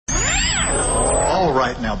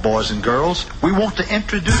right now, boys and girls. We want to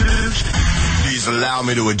introduce... Please allow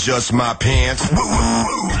me to adjust my pants.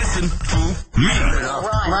 Listen to me.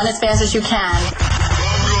 Run as fast as you can. I'm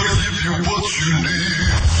gonna give you what you need.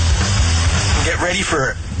 Get ready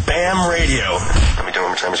for BAM Radio. Let me do it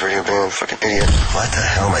one more time. It's Radio BAM, fucking idiot. What the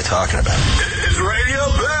hell am I talking about? It's Radio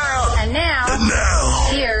BAM. And now,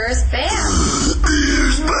 here's BAM.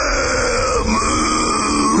 Here's BAM.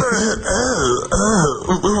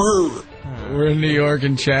 We're in New York,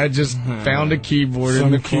 and Chad just found a keyboard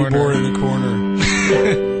in the corner.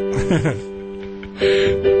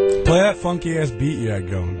 Play that funky ass beat you had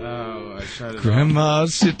going. Oh, I shut it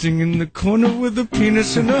Grandma's sitting in the corner with a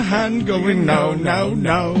penis in her hand, going no, no,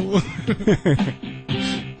 no.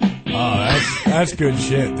 Oh, that's good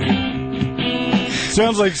shit, dude.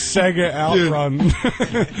 Sounds like Sega Outrun.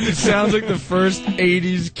 It sounds like the first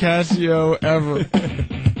 '80s Casio ever.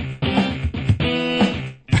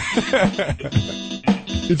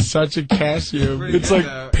 It's such a Casio. It's like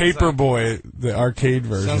Paperboy, the arcade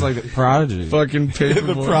version. Sounds like the Prodigy. Fucking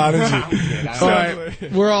Paperboy. The Prodigy. All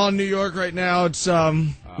right, we're all in New York right now. It's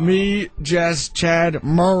me, Jess, Chad,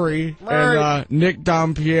 Murray, and Nick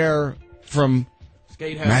Dompierre from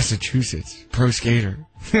Massachusetts, pro skater.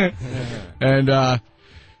 And I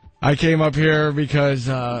came up here because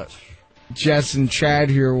Jess and Chad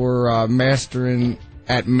here were mastering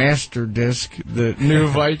at Master Disc, the new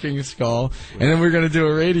Viking skull, and then we're gonna do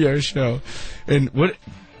a radio show. And what?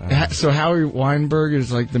 So Howie Weinberg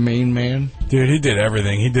is like the main man. Dude, he did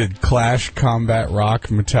everything. He did Clash, Combat Rock,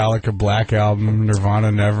 Metallica, Black Album, Nirvana,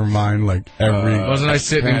 Nevermind, like every. Wasn't I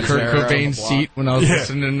sitting in Kurt Cobain's seat when I was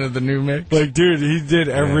listening to the new mix? Like, dude, he did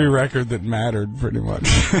every record that mattered, pretty much.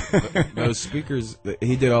 Those speakers,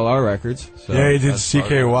 he did all our records. So yeah, he did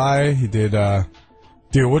CKY. He did.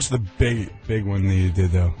 Dude, what's the big one that you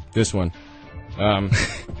did though? This one.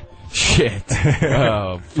 Shit.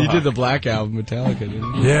 Oh, fuck. You did the Black Album, Metallica,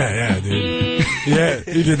 didn't you? Yeah, dude. Yeah,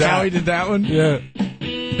 he did that. Howie did that one? Yeah.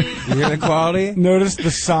 You hear the quality? Notice the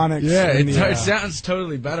sonics. Yeah, it sounds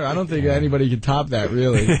totally better. I don't think anybody could top that,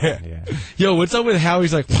 really. Yeah. Yo, what's up with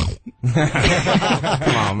Howie's like... Come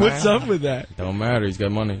on, man. What's up with that? Don't matter. He's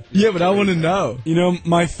got money. Yeah, but I want to know. You know,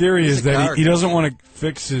 my theory is that he doesn't want to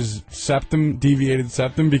fix his deviated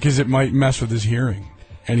septum, because it might mess with his hearing.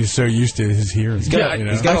 And he's so used to his hearing. He's got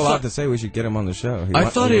a lot to say. We should get him on the show. I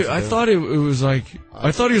thought it was like he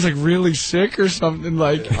was like really sick or something.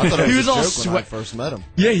 Like I thought he was all when I first met him.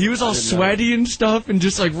 Yeah, he was all sweaty and stuff, and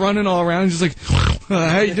just like running all around, just like,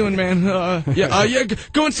 "How you doing, man? Yeah,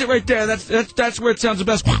 go and sit right there. That's where it sounds the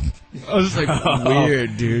best." I was just like,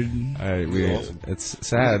 weird, dude. Weird. It's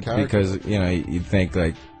sad because you'd think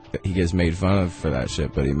like he gets made fun of for that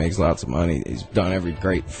shit, but he makes lots of money. He's done every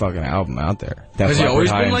great fucking album out there. Has he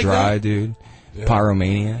always been like Dry, that? Dude. Yeah.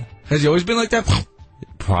 Pyromania. Has he always been like that?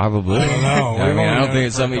 Probably. I don't know. I don't think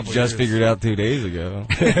it's something he just figured out 2 days ago.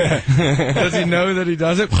 Does he know that he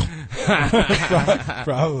does it?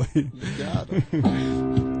 Probably. You got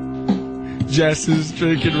him. Jess is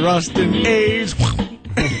drinking Rust and AIDS.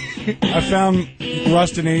 I found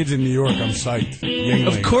Rust and AIDS in New York. I'm psyched. Yingling.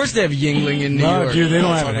 Of course they have Yingling in New York. No, dude, they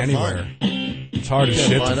don't have it anywhere. It's hard as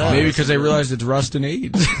shit to find. Maybe because they realized it's Rust and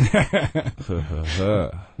AIDS.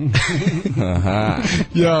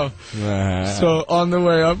 Yo, so on the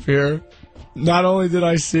way up here, not only did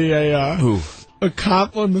I see a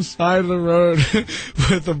cop on the side of the road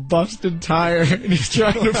with a busted tire, and he's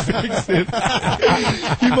trying to fix it.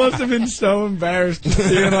 He must have been so embarrassed to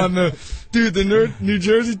see it on the... Dude, the New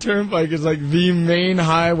Jersey Turnpike is like the main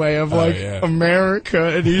highway of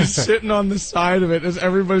America, and he's sitting on the side of it as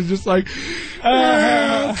everybody's just like,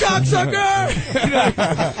 cocksucker!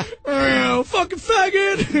 Fucking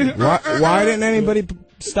faggot! Why didn't anybody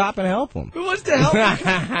stop and help him? Who wants to help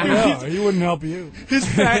him? No, he wouldn't help you. His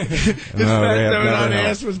fat donut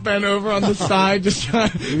ass was bent over on the side, just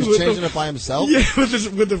trying. He was changing it by himself. Yeah,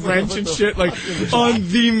 with the wrench and shit, like on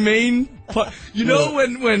the main. You know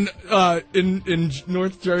when in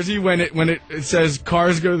North Jersey when it says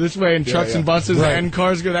cars go this way and trucks and buses and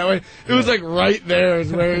cars go that way, it was like right there is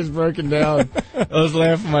where it was broken down. I was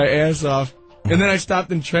laughing my ass off, and then I stopped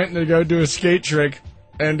in Trenton to go do a skate trick.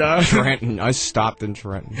 And Trenton, I stopped in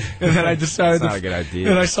Trenton. And then I decided that's not a good idea.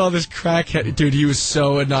 And I saw this crackhead, dude. He was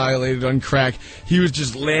so annihilated on crack. He was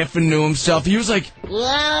just laughing to himself. He was like,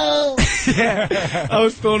 "Whoa!" Yeah, I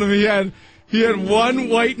was told him he had one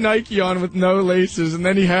white Nike on with no laces, and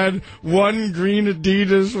then he had one green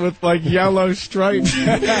Adidas with like yellow stripes,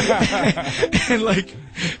 and like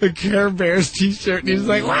a Care Bears t-shirt. And he's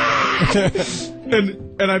like, "Wah!"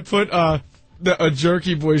 and I put a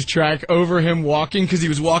Jerky Boys track over him walking because he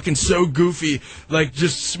was walking so goofy, like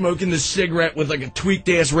just smoking the cigarette with like a tweaked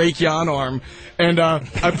ass Raytheon arm. And I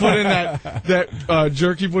put in that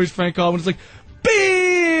Jerky Boys Frank album. It's like,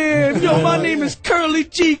 bam! Yo, my name is Curly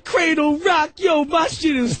G Cradle Rock. Yo, my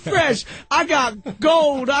shit is fresh. I got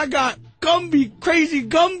gold. I got Gumby, crazy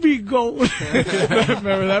Gumby gold.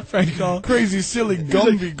 Remember that Frank call? Crazy silly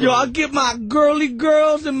Gumby like, gold. Yo, I get my girly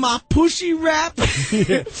girls and my pushy rap.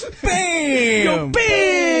 Bam! Yo,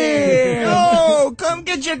 bam! Oh, come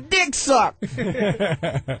get your dick sucked.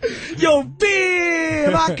 Yo,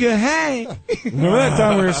 bam! I can hang. Remember that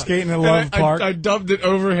time we were skating at Love Park? I dubbed it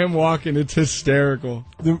over him walking. It's hysterical.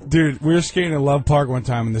 Dude, we were skating at Love Park one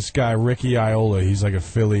time, and this guy, Ricky Iola, he's like a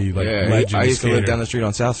Philly legend I used skater. to live down the street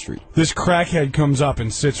on South Street. This crackhead comes up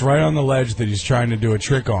and sits right on the ledge that he's trying to do a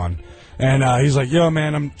trick on. And he's like, yo,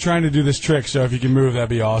 man, I'm trying to do this trick, so if you can move, that'd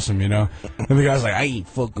be awesome, you know? And the guy's like, I ain't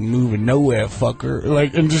fucking moving nowhere, fucker.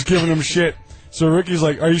 Like, and just giving him shit. So Ricky's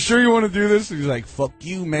like, are you sure you want to do this? And he's like, fuck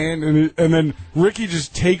you, man. And then Ricky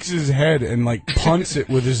just takes his head and, like, punts it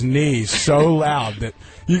with his knee so loud that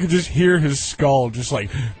you could just hear his skull just like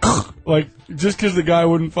just because the guy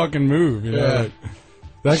wouldn't fucking move, you know? Yeah. Like,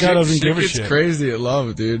 that guy doesn't give a shit. It's crazy at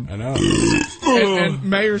Love, dude. I know. and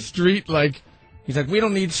Mayor Street, like, he's like, we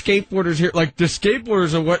don't need skateboarders here. Like, the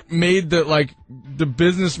skateboarders are what made the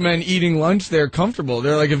businessmen eating lunch there comfortable.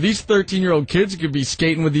 They're like, if these 13-year-old kids could be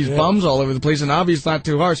skating with these bums all over the place, and obviously it's not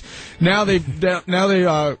too harsh. Now they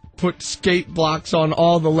put skate blocks on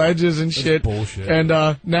all the ledges and shit. Bullshit. And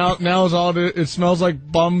now is all it smells like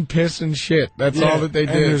bum piss and shit. That's all that they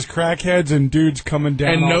And did. there's crackheads and dudes coming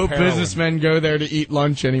down. And no off heroin. businessmen go there to eat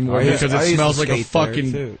lunch anymore because it smells like a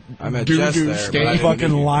fucking I met Jess doo-doo there, skate. but I didn't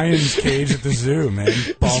Fucking lion's cage at the zoo, man.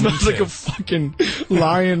 It smells like a fucking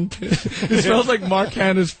lion piss. It smells like Mark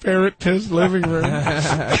Hanna's ferret piss living room.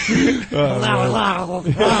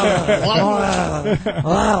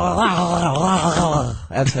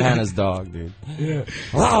 That's Hannah's dog, dude. Yeah.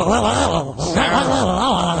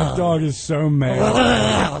 That dog is so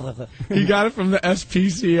mad. He got it from the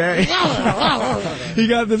SPCA. He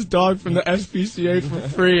got this dog from the SPCA for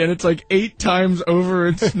free, and it's like 8 times over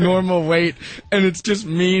its normal weight, and it's just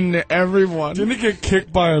mean to everyone. Didn't it get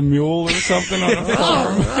kicked by a mule or something on a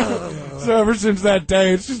farm? So ever since that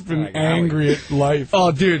day, it's just been angry at life.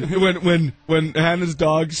 Oh, dude, when Hannah's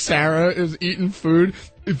dog Sarah is eating food,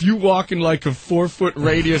 if you walk in like a 4-foot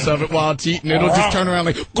radius of it while it's eating, it'll just turn around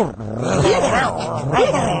like.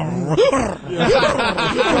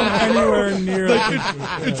 Anywhere near.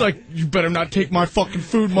 It's like, you better not take my fucking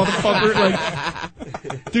food, motherfucker.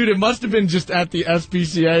 Like, dude, it must have been just at the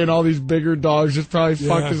SPCA, and all these bigger dogs just probably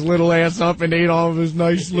fucked his little ass up and ate all of his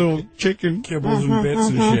nice little chicken Kibbles and bits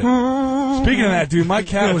and shit. Speaking of that, dude, my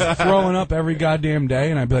cat was throwing up every goddamn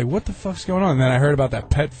day, and I'd be like, what the fuck's going on? And then I heard about that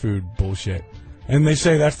pet food bullshit. And they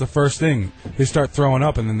say that's the first thing. They start throwing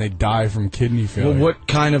up, and then they die from kidney failure. Well, what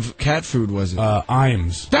kind of cat food was it?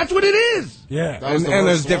 Iams. That's what it is! Yeah. That was And the there's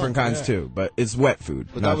worst different one. kinds, too. But it's wet food,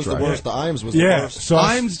 But not that was dry. the worst. The Iams was the Yeah. worst. So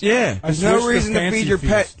Iams, yeah. There's no reason to feed your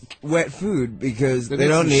pet wet food because they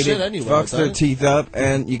don't need it. Anyway, Fucks their teeth up,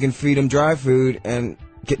 and you can feed them dry food, and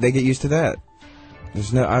they get used to that.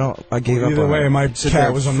 There's no. I gave up. Either on way, it. my Sit cat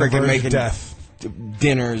there was on the freaking verge of making death.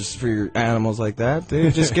 dinners for your animals like that,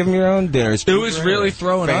 dude. Just give them your own dinners. It was really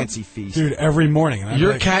throwing up. fancy feast. Dude, every morning. And I'd be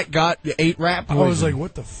Your like, cat got 8 rat I poison. was like,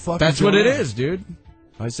 what the fuck? That's is what going it on? is, dude.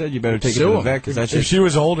 I said you better take it Sue to the 'em. vet because that's If just she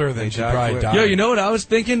was older, then she'd die probably quick. die. Yo, you know what I was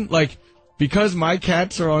thinking? Like, because my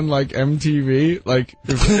cats are on, like, MTV, like,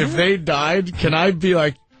 if they died, can I be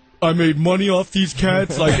like, I made money off these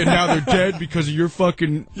cats, like, and now they're dead because of your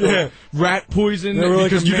fucking rat poison They were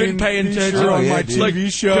like because a you didn't pay main attention feature on my Like,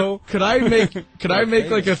 TV show. Could I make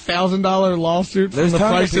like $1,000 lawsuit from There's the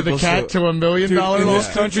tons of price of the people cat still- to $1 million Dude, in this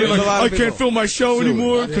lawsuit? country, there's like, a lot I of can't people film my show suing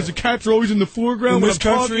anymore that. because the cats are always in the foreground In when this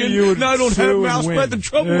I'm country, talking. you would Now I don't sue have and mouse win. breath and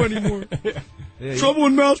trouble Yeah. anymore. Trouble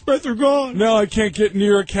and mouse breath are gone. No, I can't get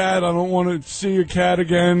near a cat. I don't want to see a cat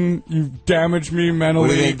again. You've damaged me mentally.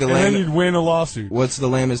 What do you think the and then lamest- you'd win a lawsuit. What's the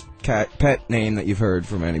lamest pet name that you've heard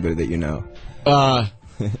from anybody that you know?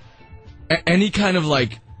 Any kind of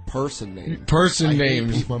like Person name. person I hate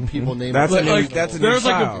names. when people name That's it. a new- Like, that's a new there's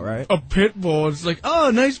style, like right? a pit bull. It's like,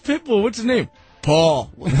 oh, nice pit bull. What's his name? Paul.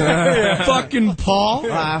 Fucking Paul.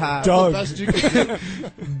 Doug. Best you can do.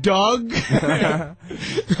 Doug.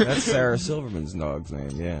 That's Sarah Silverman's dog's name.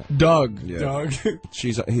 Yeah. Doug. Yeah. Doug.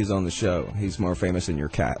 He's on the show. He's more famous than your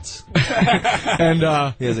cats. And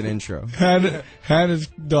He has an intro. Hannah's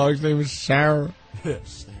dog's name is Sarah.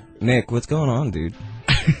 Nick, what's going on, dude?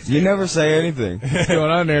 You never say anything. What's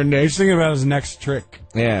going on there, Nate? He's thinking about his next trick.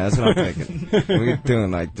 Yeah, that's what I'm thinking. We're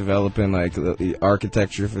doing like developing like the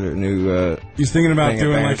architecture for the new. He's thinking about thing at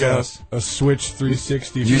doing like Banner's house. a Switch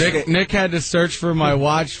 360. Nick had to search for my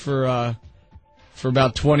watch for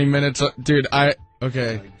about 20 minutes. Dude, I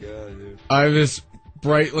have this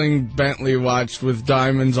Breitling Bentley watch with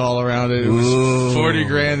diamonds all around it. It was 40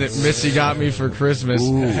 grand that Missy got me for Christmas.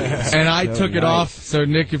 And I took it off so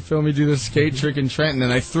Nick could film me do the skate trick in Trenton.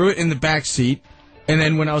 And I threw it in the back seat. And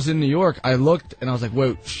then when I was in New York, I looked and I was like,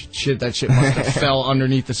 whoa, shit, that shit must have fell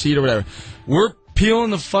underneath the seat or whatever. We're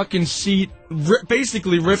peeling the fucking seat,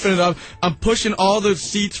 basically ripping it up. I'm pushing all the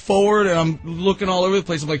seats forward and I'm looking all over the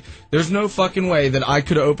place. I'm like, there's no fucking way that I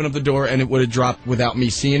could have opened up the door and it would have dropped without me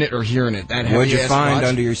seeing it or hearing it. That What'd you heavy-ass find watch.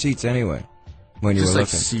 under your seats anyway? When you Just were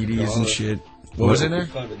like looking? CDs and shit. What was in there?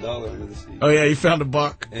 Found $1 under the seat. Oh yeah, you found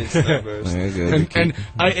 $1. And Starburst. Yeah, good. And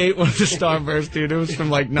I ate one of the Starburst, dude. It was from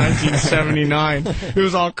like 1979. It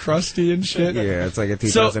was all crusty and shit. Yeah, it's like a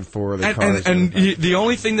 2004. The cars and the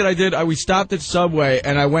only thing that I did, we stopped at Subway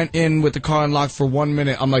and I went in with the car unlocked for 1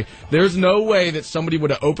 minute. I'm like, there's no way that somebody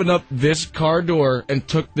would have opened up this car door and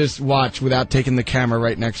took this watch without taking the camera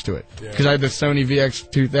right next to it. Because I had the Sony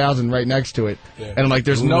VX2000 right next to it. And I'm like,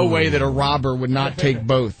 there's no way that a robber would not take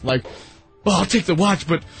both. Like, well, I'll take the watch,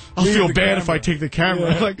 but I'll feel bad if I take the camera.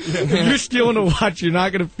 Like, if you're stealing a watch, you're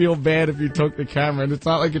not going to feel bad if you took the camera. And it's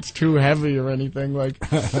not like it's too heavy or anything. Like,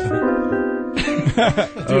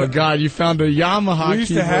 oh, God, you found a Yamaha We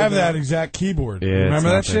used to have keyboard. that exact keyboard. Yeah,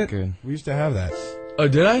 Remember it's that not shit? good. We used to have that. Oh,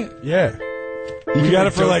 did I? Yeah. You We got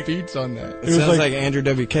it for dope like. beats on that. It sounds like Andrew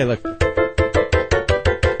WK. Like,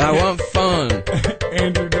 I want fun.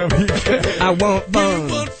 Andrew WK. I want We fun.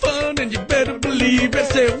 want fun, and you better believe it.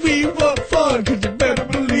 Said we want fun, 'cause you better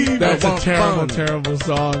believe it. That's a want terrible, fun. terrible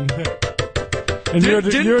song. And you had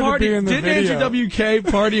to Didn't be in the video. Andrew WK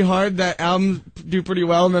Party Hard, that album, do pretty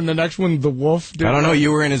well, and then the next one, The Wolf, did I don't know.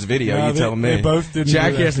 You were in his video. No, you tell me. They both didn't. do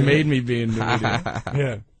Jackass that, made me be in the video.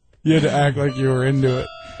 Yeah. You had to act like you were into it.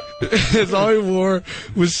 His all he wore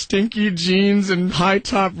was stinky jeans and high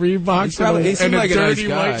top Reeboks He and seemed a like a nice dirty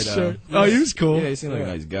guy, white though. shirt. Oh, he was cool. Yeah, he seemed like a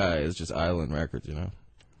nice guy. It's just Island Records, you know.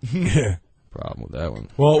 Yeah. Problem with that one.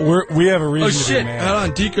 Well, we have a reason Oh to shit! be mad. Hold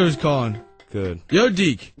on, Deco's calling. Good. Yo,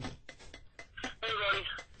 Deke.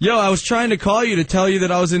 Yo, I was trying to call you to tell you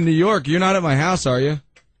that I was in New York. You're not at my house, are you?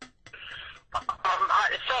 Seth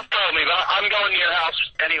told me, but I'm going to your house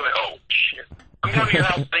anyway. Oh, shit. I'm going to your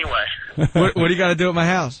house anyway. What do you got to do at my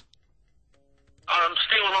house? I'm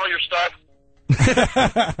stealing all your stuff.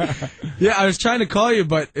 Yeah, I was trying to call you,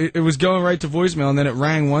 but it was going right to voicemail, and then it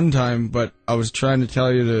rang one time, but I was trying to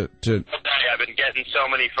tell you to... I've been getting so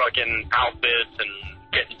many fucking outfits and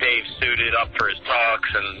getting Dave suited up for his talks,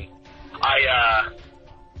 and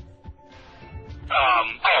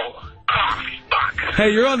fuck.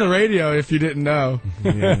 Hey, you're on the radio if you didn't know. I'm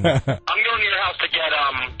going to your house to get,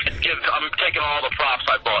 I'm taking all the props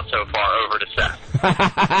I bought so far over to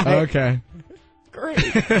Seth. Okay. Great.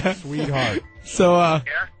 Sweetheart. So, Yeah?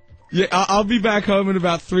 yeah, I'll be back home in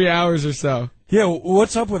about 3 hours or so. Yeah,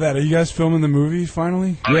 what's up with that? Are you guys filming the movie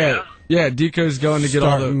finally? Oh, Yeah, Deco's going to get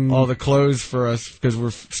Starting- all the clothes for us because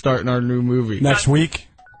we're starting our new movie. Next week?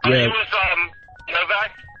 Are Yeah. you with,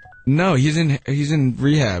 Novak? No, he's in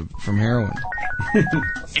rehab from heroin.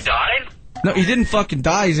 He died? No, he didn't fucking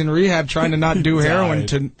die. He's in rehab trying to not do heroin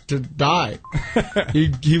died. to die.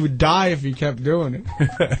 he would die if he kept doing it.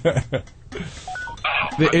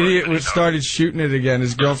 The idiot started shooting it again.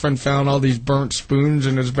 His girlfriend found all these burnt spoons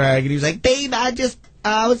in his bag, and he was like, "Babe, I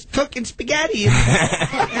was cooking spaghetti." Well,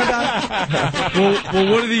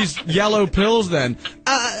 what are these yellow pills then?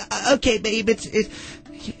 Okay, babe,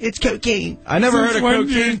 it's cocaine. I never heard of When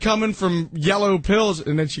do cocaine you- coming from yellow pills.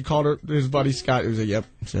 And then she called his buddy Scott. He was like, "Yep,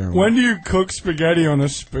 it's heroin." When do you cook spaghetti on a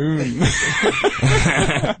spoon?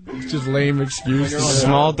 It's just lame excuse.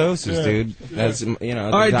 Small doses, dude. That's All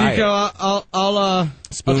right, Deco, I'll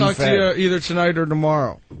talk to you either tonight or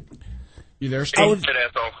tomorrow. You there, Steve? Shit,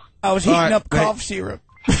 asshole. I was heating up cough syrup.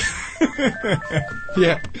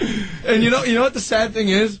 Yeah. And you know what the sad thing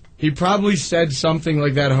is? He probably said something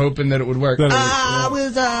like that hoping that it would work. I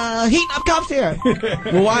was heating up cough syrup.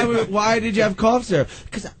 Well, why did you have cough syrup?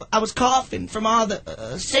 Because I was coughing from all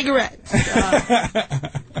the cigarettes.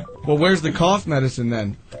 Well, where's the cough medicine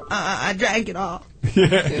then? I drank it all.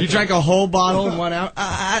 You drank a whole bottle and went out?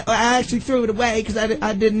 I actually threw it away because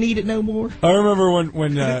I didn't need it no more. I remember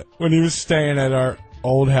when he was staying at our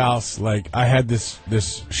old house, like, I had this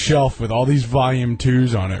shelf with all these volume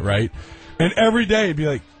 2s on it, right? And every day he'd be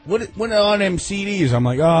like, what are all them CDs? I'm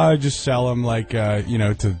like, I just sell them, like,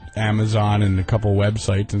 to Amazon and a couple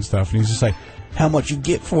websites and stuff. And he's just like, how much you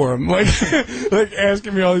get for them? Like, like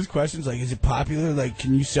asking me all these questions. Like, is it popular? Like,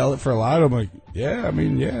 can you sell it for a lot? I'm like, yeah, I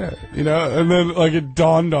mean, yeah, you know. And then like it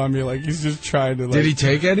dawned on me, like he's just trying to. Like, did he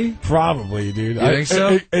take any? Probably, dude. You think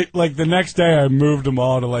so? Like the next day, I moved them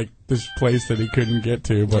all to like this place that he couldn't get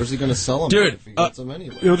to. But where's he gonna sell them? Dude, if he gets them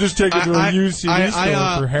anyway? He'll just take it to a used CD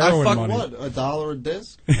store for heroin money. What, $1 a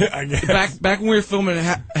disc? I guess. Back when we were filming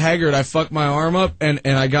Haggard, I fucked my arm up, and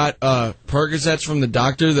I got Percocets from the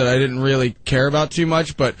doctor that I didn't really care about too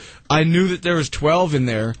much, but I knew that there was 12 in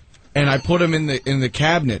there, and I put them in the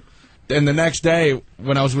cabinet. And the next day,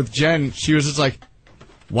 when I was with Jen, she was just like,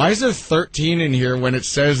 why is there 13 in here when it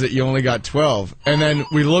says that you only got 12? And then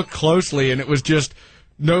we looked closely, and it was just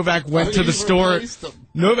Novak went to the store.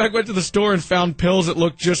 Novak went to the store and found pills that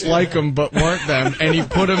looked just like them but weren't them, and he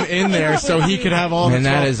put them in there so he could have all the 12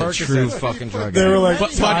 that is Percocets. a true fucking drug. They were like,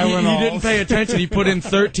 but he didn't pay attention. He put in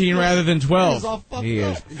 13 rather than 12. He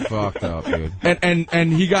is fucked up, dude.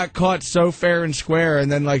 And he got caught so fair and square,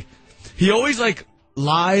 and then like he always like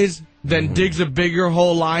lies, then digs a bigger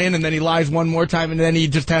hole lying, and then he lies one more time, and then he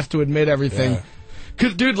just has to admit everything. Yeah.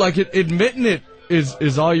 Cause dude, like admitting it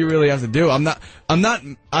is all you really have to do. I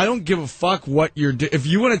don't give a fuck what you're doing. If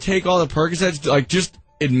you want to take all the Percocets, like just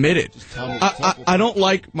admit it. I don't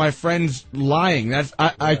like my friends lying.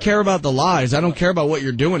 I care about the lies. I don't care about what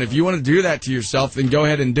you're doing. If you want to do that to yourself, then go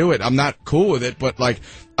ahead and do it. I'm not cool with it, but like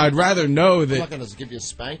I'd rather know that. I'm not gonna give you a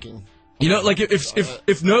spanking. You know, like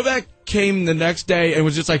if Novak came the next day and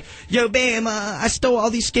was just like, yo, Bam, I stole all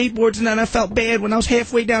these skateboards and then I felt bad when I was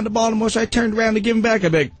halfway down to Baltimore, so I turned around to give them back.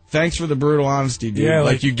 I'd be like, thanks for the brutal honesty, dude. Yeah,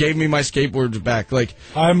 like you gave me my skateboards back. Like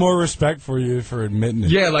I have more respect for you for admitting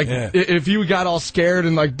it. Yeah, like if you got all scared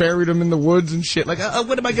and like buried them in the woods and shit, like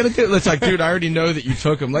what am I gonna do? It's like, dude, I already know that you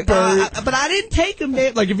took them. Like, but I didn't take them,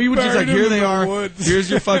 man. Like if he was just like, here they are,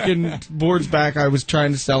 here's your fucking boards back. I was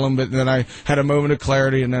trying to sell them, but then I had a moment of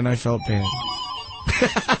clarity and then I felt bad.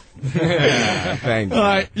 Thank you. All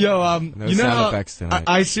right, yo, no you know sound how effects tonight.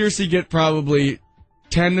 I seriously get probably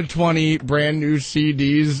 10 to 20 brand new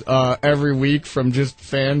CDs every week from just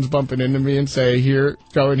fans bumping into me and say, here,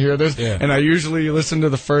 go and hear this. Yeah. And I usually listen to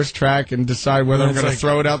the first track and decide whether I'm going to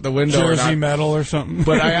throw it out the window or Jersey not. Metal or something.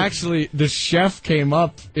 But I actually, the chef came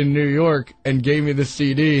up in New York and gave me the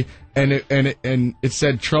CD, and it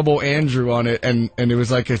said Trouble Andrew on it, and it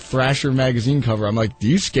was like a Thrasher magazine cover. I'm like, do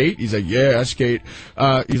you skate? He's like, yeah, I skate.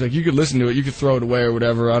 He's like, you could listen to it, you could throw it away or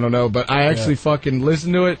whatever, I don't know. But I actually fucking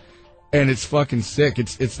listened to it, and it's fucking sick.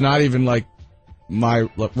 It's not even like my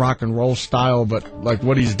rock and roll style, but like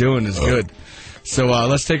what he's doing is good. So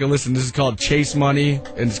let's take a listen. This is called Chase Money,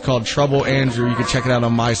 and it's called Trouble Andrew. You can check it out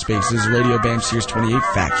on MySpace. This is Radio Bam Series 28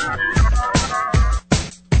 Faction.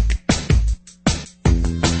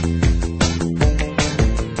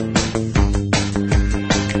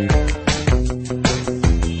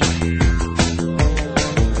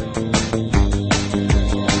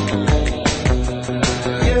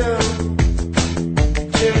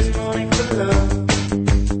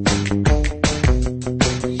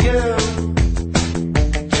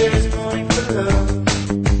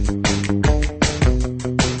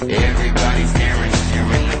 Everybody's staring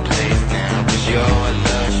the place now, 'cause you're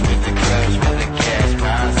lush with the crush, with the cash.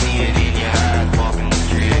 I see it in your eyes, walking the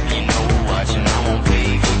strip. You know we're watching, I won't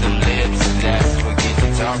pay for them lips. That's what gets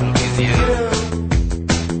you talking, 'cause you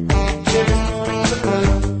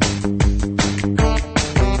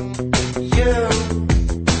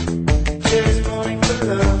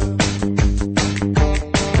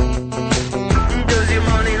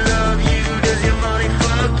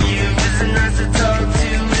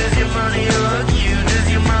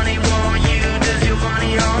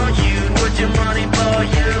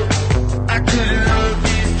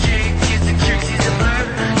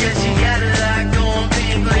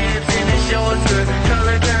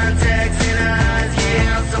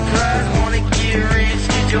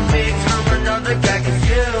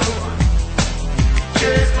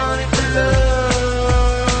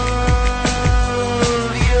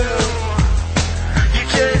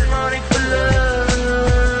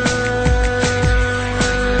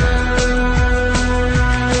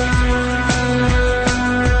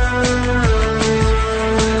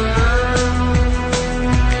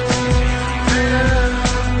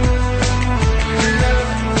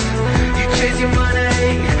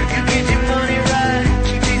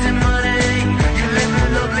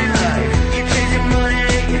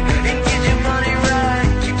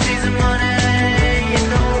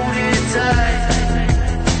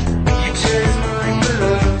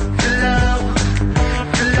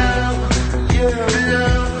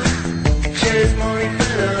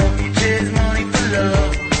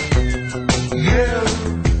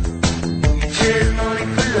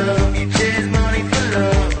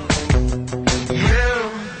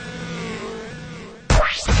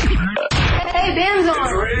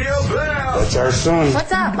son.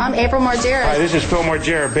 What's up? I'm April Margera. Hi, this is Phil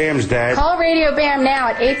Margera, Bam's dad. Call Radio Bam now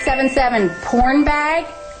at 877-PORN-BAG.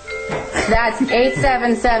 That's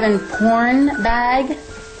 877-PORN-BAG.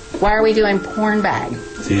 Why are we doing porn bag?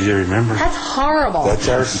 It's easy to remember. That's horrible. That's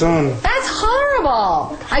our son. That's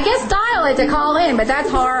horrible. I guess dial it to call in, but that's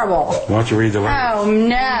horrible. Why don't you read the letter? Oh,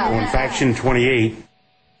 no. On Faction 28.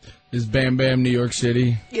 Is Bam Bam New York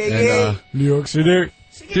City? Yeah. New York City.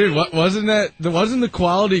 Dude, wasn't the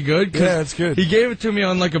quality good? 'Cause Yeah, it's good. He gave it to me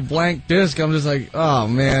on like a blank disc. I'm just like, oh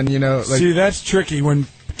man, you know. Like, See, that's tricky. When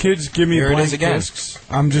kids give me Here it blank is again. discs,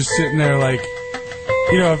 I'm just sitting there like,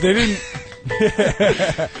 you know, if they didn't.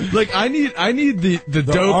 like I need the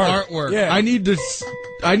dope art. artwork. Yeah. I need to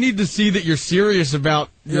see that you're serious about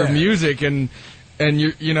your Yeah. music and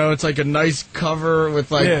you know it's like a nice cover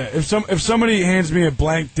with like. Yeah, if somebody hands me a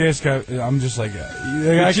blank disc, I'm just like,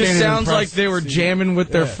 It just sounds like they were jamming with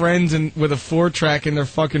their friends and with a 4-track in their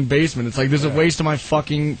fucking basement. It's like this is a waste of my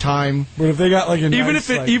fucking time. But if they got like a even nice,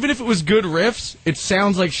 if it was good riffs, it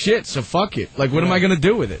sounds like shit. So fuck it. Like what am I gonna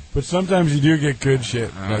do with it? But sometimes you do get good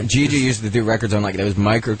shit. Gigi used to do records on like those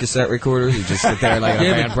micro cassette recorders. You just sit there like a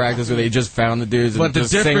band practice where they just found the dudes and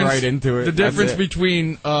just sing right into it. The That's difference it.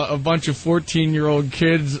 between a bunch of 14-year-old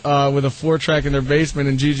kids with a 4-track in their basement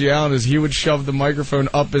and Gigi Allen is he would shove the microphone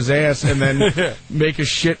up his ass and then make a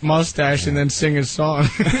shit mustache and then sing his song.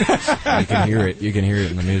 You can hear it. You can hear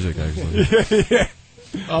it in the music, actually. Yeah.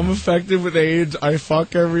 I'm affected with AIDS. I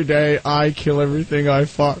fuck every day. I kill everything I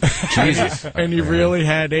fuck. Jesus. And he really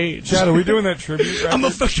had AIDS. Chad, are we doing that tribute? I'm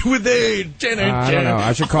affected with AIDS. I don't know.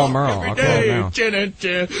 I should call Merle. I'll call him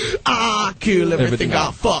now. I kill everything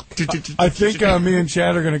I fuck. I think me and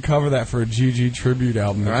Chad are going to cover that for a GG tribute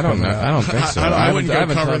album. I don't know. I don't think so. I wouldn't go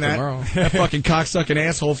haven't covering talked to that. Merle. That fucking cocksucking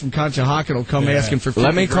asshole from Conshohocken will come asking for 50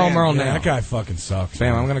 Let me call grand. Merle Yeah, now. that guy fucking sucks.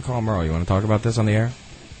 Sam, I'm going to call Merle. You want to talk about this on the air?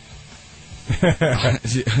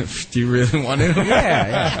 Do you really want to?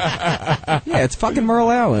 Yeah. Yeah, it's fucking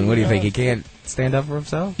Merle Allen. What do you think? He can't stand up for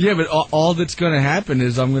himself? Yeah, but all that's going to happen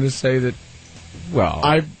is I'm going to say that Well,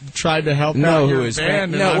 I tried to help know out who your his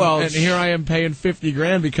band, fan- and, no, well, and here I am paying 50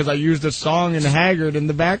 grand because I used a song in Haggard in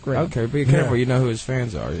the background. okay, be careful. You know who his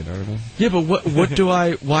fans are, you know what I mean? Yeah,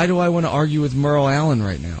 but why do I want to argue with Merle Allen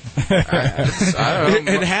right now? I don't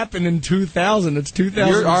know. It happened in 2000. It's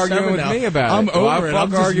 2007 You're arguing now. with me about I'm it. over it. I'm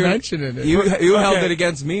just arguing. mentioning it. You held Okay. it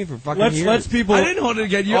against me for fucking Let's years. people. I didn't hold it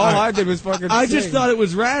against you. All I did was fucking I just sing. thought it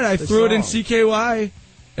was rad. I threw it in song. CKY.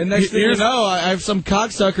 And next thing you know, I have some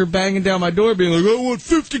cocksucker banging down my door being like, I want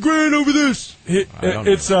 50 grand over this.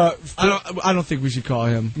 It's I don't think we should call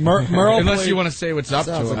him. Merle Unless played- you want to say what's up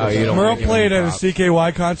to him. Oh, you don't Merle wanna give played him at a props.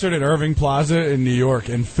 CKY concert at Irving Plaza in New York,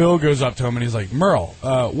 and Phil goes up to him and he's like, Merle,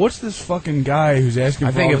 what's this fucking guy who's asking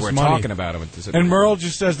I for think all if this we're money? talking about him, it's And Merle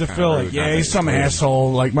just says to Phil, like, rude, yeah, not he's that some he's rude.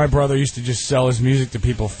 asshole. Like, my brother used to just sell his music to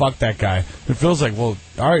people. Fuck that guy. And Phil's like, well,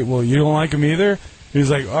 all right, well, you don't like him either? He's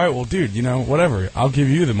like, all right, well, dude, you know, whatever. I'll give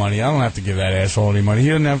you the money. I don't have to give that asshole any money. He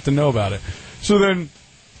doesn't have to know about it. So then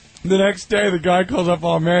the next day, the guy calls up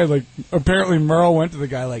all mad. Like, apparently Merle went to the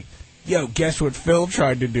guy like, yo, guess what Phil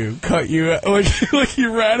tried to do? Cut you out. Like he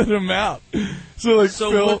ratted him out. So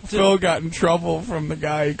Phil got in trouble from the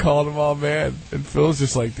guy. He called him all mad. And Phil's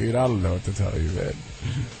just like, dude, I don't know what to tell you, man.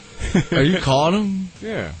 Are you calling him?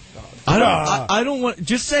 Yeah. I don't want.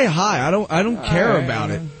 Just say hi. I don't care about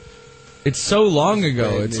it. It's so long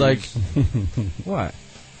ago. It's like What?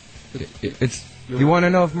 it's. You want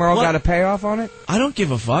to know if Merle What? got a payoff on it? I don't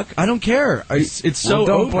give a fuck. I don't care. It's so Well,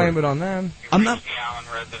 don't over. blame it on them. I'm not. The Allen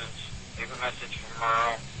residence. Leave a message for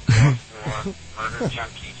Merle. For Murder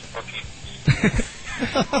Junkies bookings.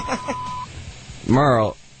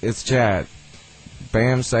 Merle, it's Chad.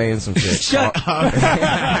 Bam saying some shit. Shut up.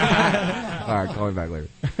 All right, call me back later.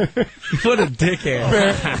 What a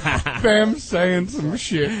dickhead. Bam saying some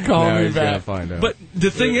shit. Call Now me he's gonna back. find out. But the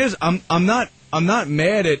thing is, I'm not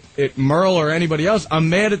mad at Merle or anybody else. I'm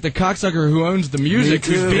mad at the cocksucker who owns the music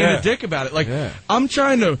Me too, who's being yeah. a dick about it. Like, Yeah. I'm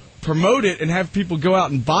trying to promote it and have people go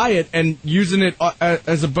out and buy it and using it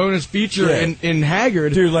as a bonus feature Yeah. in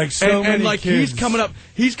Haggard. Dude, like, so and many like kids. he's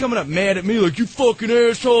coming up mad at me like, you fucking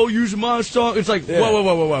asshole using my song. It's like, Yeah.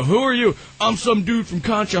 whoa. Who are you? I'm some dude from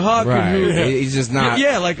Conshohocken Right. who He's just not.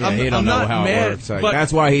 Yeah, like, he I'm don't know not how mad, it works. Like, but-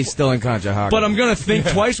 that's why he's still in Conshohocken. But I'm gonna think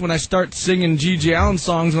twice when I start singing Gigi Allen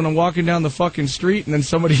songs when I'm walking down the fucking street and then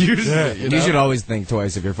somebody uses it. You You know? should always think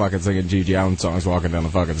twice if you're fucking singing Gigi Allen songs walking down the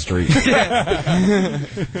fucking street.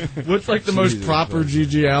 What's like the most proper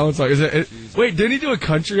Gigi Allen song? Is it? Wait, didn't he do a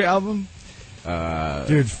country album?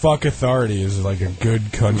 Dude, Fuck Authority is like a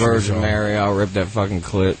good country Virgin song. Mary, I'll rip that fucking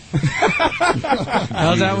clit.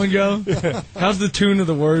 How's that one go? How's the tune of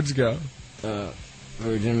the words go?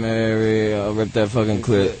 Virgin Mary, I'll rip that fucking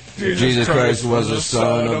clip. Jesus Christ was a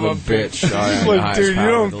son of a bitch. I am the Like, highest dude, you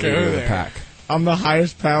power, don't the go leader of the there. pack. I'm the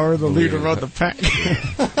highest power, the leader of the pack.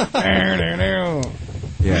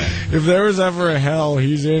 Yeah. If there was ever a hell,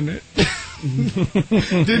 he's in it.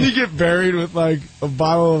 Didn't he get buried with like a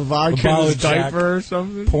bottle of vodka in his diaper or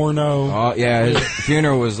something? Porno. Oh yeah, his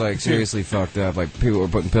funeral was like seriously fucked up. Like people were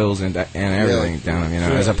putting pills and everything down him, you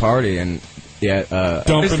know, as a party. And yeah, is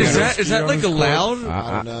that like allowed?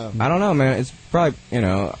 I don't know, man. It's probably, you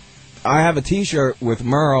know, I have a T-shirt with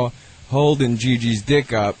Merle holding Gigi's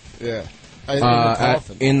dick up. Yeah.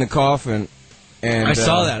 In the coffin. And I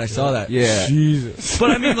saw that. Yeah. Jesus. But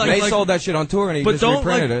I mean, like, they sold that shit on tour, and he but just don't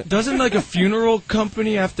reprinted like, it. doesn't like a funeral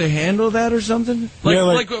company have to handle that or something? Like, Yeah,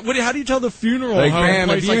 like what, how do you tell the funeral? Like, home Bam,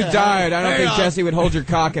 place, if you like, died, I don't hey, think Jesse would hold your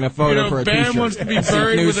cock in a photo for a Bam T-shirt. wants to be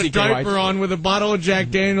buried with a diaper on with a bottle of Jack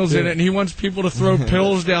Daniels in it, and he wants people to throw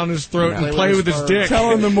pills down his throat and play with his dick.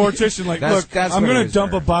 Telling the mortician, like, That's- look, that's I'm what going it to is,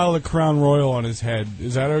 dump sir. a bottle of Crown Royal on his head.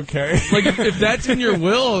 Is that okay? Like, if that's in your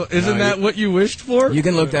will, isn't that what you wished for? You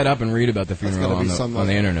can look that up and read about the funeral on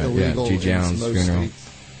the internet. Yeah, G. Jones funeral.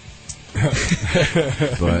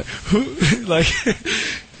 But like,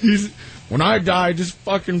 he's. When I die, just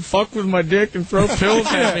fucking fuck with my dick and throw pills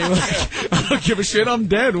at me. Like, I don't give a shit. I'm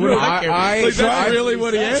dead. What do I care? Like, that's really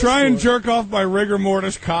what he asked Try and for. jerk off my rigor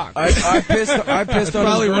mortis cock. I pissed on Probably his one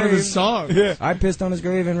of grave. his songs. Yeah. I pissed on his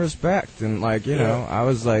grave in respect, and like, you know, I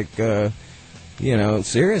was like, you know,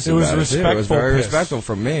 serious It was about it. Too. It was respectful very piss. respectful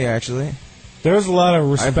from me, actually. There was a lot of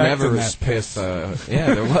respect I've never in that piss.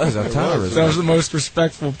 yeah, there was a ton of respect. That was the most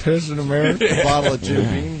respectful piss in America. A bottle of Jim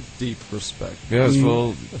Beam, deep respect. Yeah, it was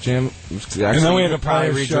full, Jim. Actually, And then we had you a could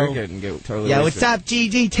probably prior show. re-drink it and get totally Yo, wasted. what's up,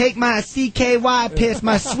 GG? Take my CKY piss,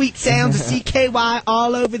 my sweet sounds of CKY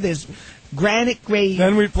all over this granite grave.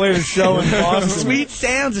 Then we played a show in Boston. Sweet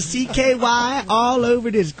sounds of CKY all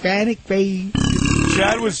over this granite grave.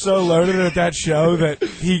 Chad was so loaded at that show that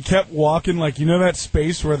he kept walking, like, you know that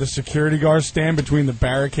space where the security guards stand between the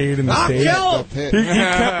barricade and the stage? The pit. He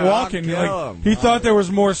kept walking. I'll kill Like, him. he thought there was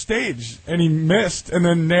more stage, and he missed, and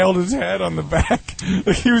then nailed his head on the back.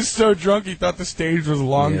 Like, he was so drunk, he thought the stage was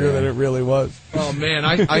longer Yeah. than it really was. Oh man,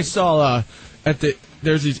 I saw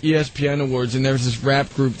there's these ESPN awards, and there was this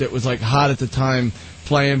rap group that was like hot at the time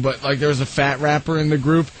playing, but like there was a fat rapper in the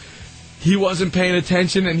group. He wasn't paying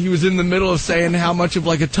attention, and he was in the middle of saying how much of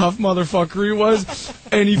like a tough motherfucker he was,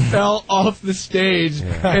 and he fell off the stage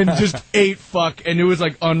and just ate fuck, and it was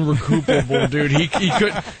like unrecoupable, dude.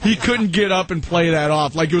 He couldn't get up and play that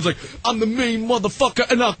off. Like it was like, I'm the main motherfucker,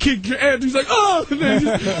 and I'll kick your ass. He's like, oh, and then he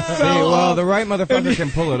just See, fell well, off. the right motherfucker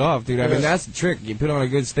can pull it off, dude. I mean, that's the trick. You put on a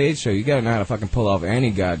good stage show, you gotta know how to fucking pull off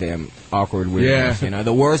any goddamn awkward weirdness. Yeah. You know,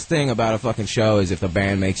 the worst thing about a fucking show is if the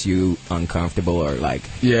band makes you uncomfortable or like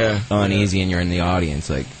uneasy, and you're in the audience.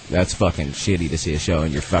 Like, that's fucking shitty to see a show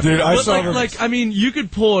and you're fucking. Dude, I But saw I mean, you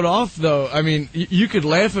could pull it off, though. I mean, you could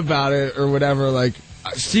laugh about it or whatever. Like,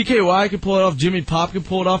 CKY could pull it off, Jimmy Pop could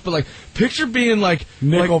pull it off, but like, picture being like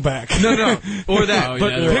Nickelback. No, or that. Oh,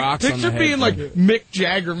 but yeah, the rocks on picture the being head, like Mick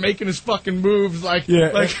Jagger making his fucking moves, like,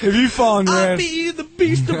 if you fall on your I'll ass, be the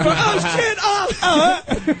beast of oh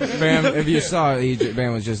shit, Bam, if you saw it,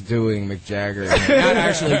 Bam was just doing Mick Jagger. Not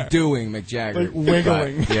actually doing Mick Jagger. Like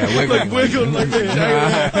wiggling. But, yeah, wiggling. like wiggling like Mick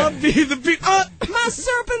Jagger. I'll be the beast. My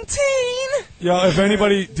serpentine. Yo, if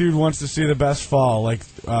anybody, dude, wants to see the best fall, like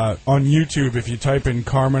on YouTube, if you type in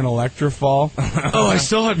Carmen Electra fall. Oh, I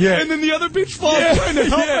saw it. Yeah. And then the other bitch falls trying to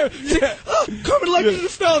help her. She's like, oh, Carmen Electra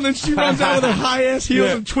just fell, and then she runs out with her high ass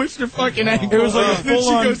heels and twists her fucking ankle. It was like a And then she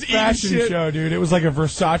full-on goes eating fashion shit. show, dude. It was like a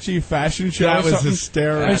Versace fashion show. That or was something.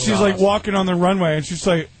 hysterical. And she's like walking on the runway, and she's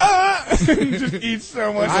like, ah! and just eats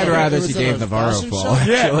so much. I'd of it. rather It she was gave a Navarro fashion fall.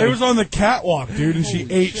 show? Yeah, actually. it was on the catwalk, dude, and she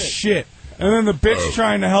ate shit. And then the bitch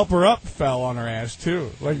trying to help her up fell on her ass too.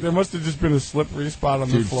 Like there must have just been a slippery spot on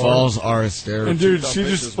the Dude, floor. falls are hysterical. And dude, she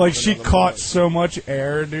just like she caught so much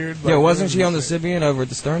air, dude. Yeah, Like, wasn't she on the Sibian over at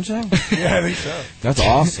the Stern Show? Yeah, I think so. That's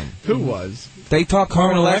awesome. Who was? They talked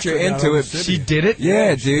Carmen Electra Electra got into on it. the Sibian. She did it?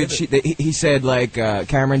 Yeah, dude. He said like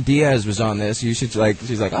Cameron Diaz was on this. You should like.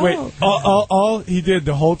 She's like, oh. Wait, all he did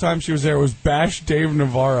the whole time she was there was bash Dave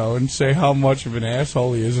Navarro and say how much of an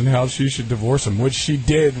asshole he is and how she should divorce him, which she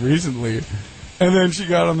did recently. And then she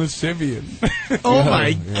got on the Sibian. Oh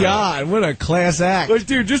my god, what a class act. Like,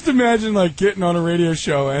 dude, just imagine like getting on a radio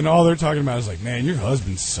show and all they're talking about is like, man, your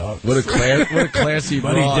husband sucks. What a classy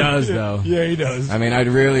But he broad. does though. Yeah, he does. I mean, I'd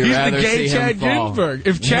really He's rather the gay see Chad him fall. Ginsburg.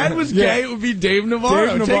 If Chad was gay, it would be Dave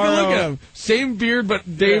Navarro. Dave Take a Navarro. look at him. Same beard,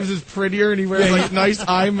 but Dave's is prettier, and he wears like nice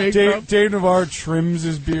eye makeup. Dave Navarro trims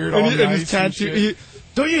his beard all and nice his tattoo. and shit.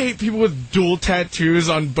 Don't you hate people with dual tattoos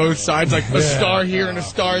on both sides? Like a star here and a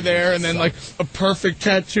star there, and then like a perfect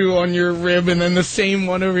tattoo on your rib, and then the same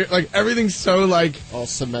one over here. Like everything's so like all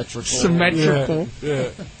symmetrical. Yeah.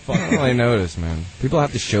 Fuck, I notice, man. People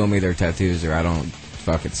have to show me their tattoos, or I don't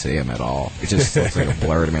fucking see them at all. It just looks like a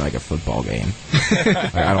blur to me, like a football game.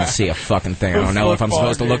 Like, I don't see a fucking thing. I don't know if I'm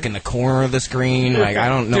supposed to look in the corner of the screen. Like I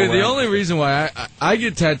don't know. Dude, the only reason why I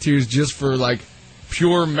get tattoos just for like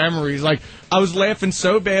pure memories. Like I was laughing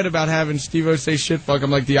so bad about having Steve-O say shit fuck.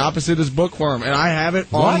 I'm like, the opposite is bookworm, and I have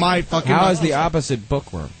it on my fucking. How is the opposite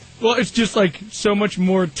bookworm? Well, it's just like so much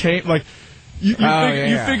more tame. Like you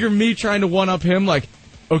figure me trying to one up him. Like,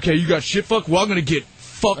 okay, you got shit fuck. Well, I'm gonna get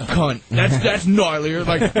fuck cunt. That's gnarlier.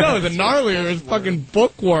 Like, no, the gnarlier is fucking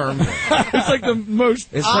bookworm. It's like the most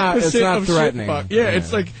opposite it's not of threatening. shit fuck. Yeah,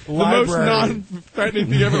 it's like the most non-threatening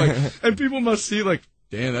thing ever. Like, and people must see like,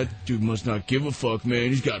 damn, that dude must not give a fuck, man.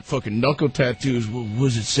 He's got fucking knuckle tattoos. What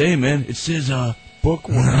does it say, man? It says,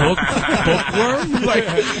 bookworm. Bookworm? Like,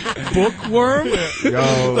 bookworm?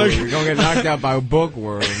 Yo, like, you're gonna get knocked out by a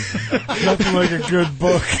bookworm. Nothing like a good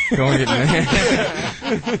book. Gonna get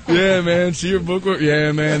yeah, man. See your bookworm?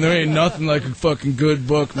 Yeah, man. There ain't nothing like a fucking good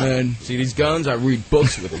book, man. See these guns? I read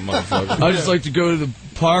books with them, motherfucker. I just like to go to the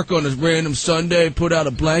park on a random Sunday, put out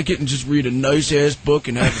a blanket, and just read a nice-ass book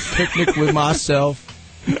and have a picnic with myself.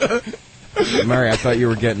 Murray, I thought you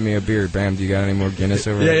were getting me a beer. Bam, do you got any more Guinness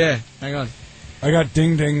over there? Yeah. Hang on. I got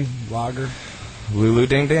Ding Ding Lager. Lulu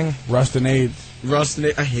Ding Ding? Rustinade.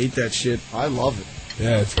 I hate that shit. I love it.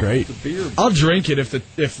 Yeah, it's great. The beer. I'll drink it if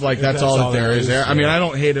that's all that there is there. I mean, I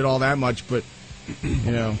don't hate it all that much, but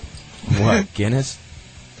you know. What, Guinness?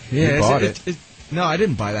 Yeah, you bought it. No, I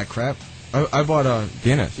didn't buy that crap. I bought a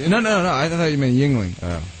Guinness. No. I thought you meant Yingling.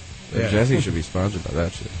 Oh, yeah. Jesse should be sponsored by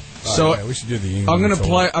that shit. So we should do the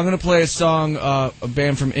Yingling. I'm gonna play a song, a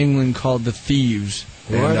band from England called The Thieves.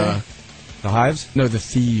 And, the Hives? No, The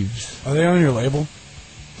Thieves. Are they on your label?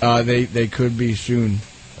 They could be soon.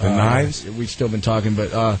 The Knives? We've still been talking, but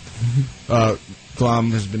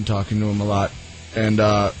Glom has been talking to him a lot, and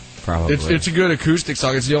probably it's a good acoustic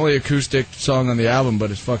song. It's the only acoustic song on the album, but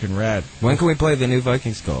it's fucking rad. When can we play the new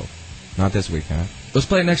Viking Skull? Not this week, huh? Let's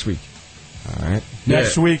play it next week. All right.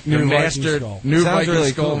 Next week, new Viking Skull. New Sounds Viking really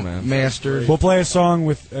Skull, cool, man. mastered. We'll play a song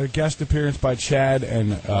with a guest appearance by Chad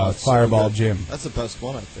and Fireball so Jim. That's the best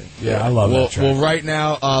one, I think. Yeah, I love that track. Well, right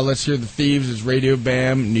now, let's hear The Thieves. It's Radio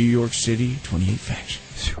Bam, New York City, 28 Factions.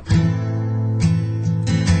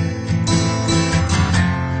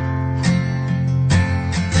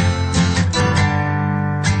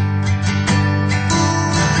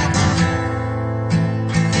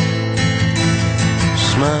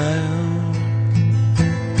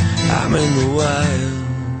 I'm in the wild.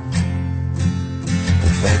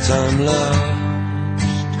 In fact, I'm lost.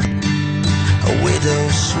 A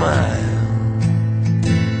widow's smile.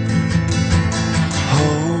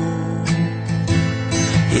 Oh,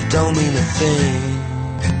 it don't mean a thing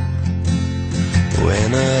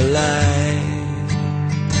when I lie.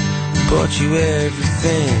 Bought you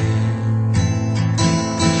everything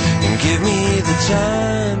and give me the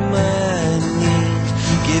time I need.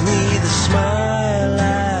 Give me the smile I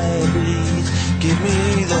bleed. Give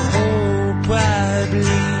me the hope I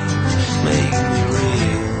bleed. Make me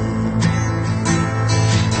real.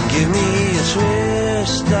 Give me a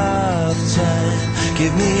twist of time.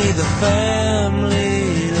 Give me the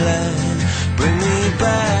family line. Bring me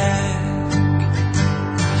back.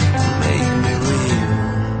 Make me real.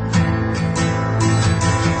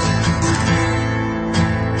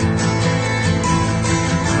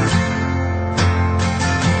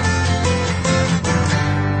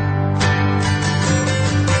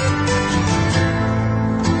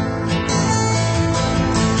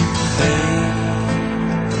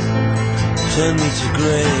 Turn me to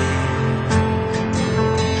grey,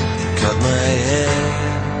 cut my hair,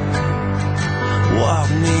 walk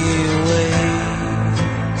me away.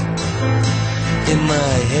 In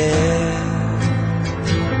my head,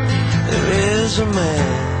 there is a man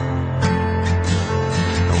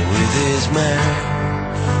with his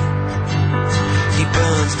mouth. He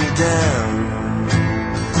burns me down.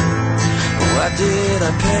 What did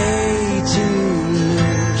I pay to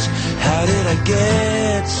lose? How did I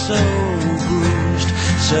get so bruised?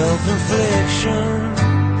 Self-infliction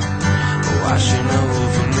washing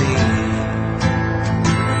over me.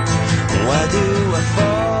 Why do I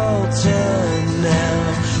falter now?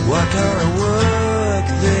 Why can't I work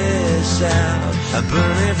this out? I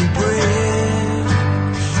burn every bridge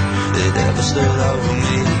that ever stood over me.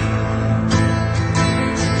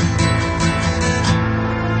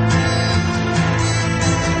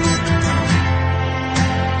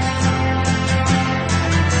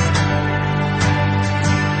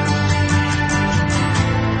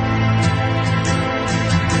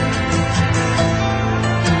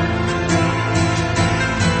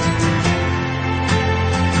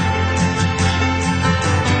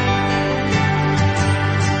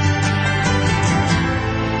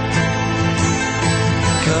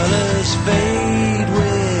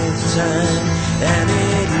 time, and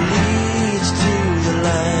it leads to the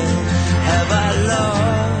line. Have I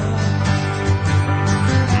lost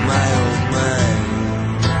my old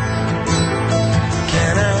mind?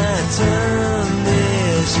 Can I turn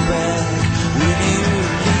this back? Will you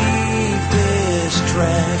leave this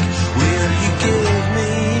track? Will you give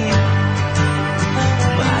me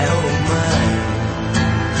my old mind?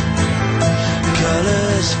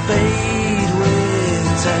 Colors fade with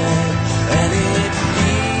time, and it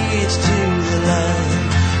leads to the line.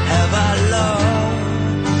 Have I lost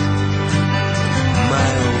my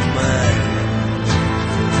old mind?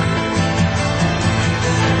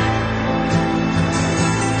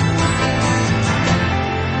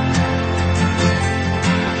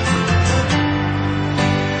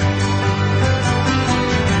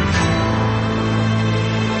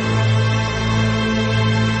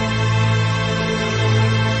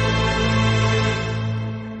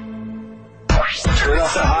 Turn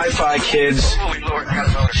off the hi-fi, kids.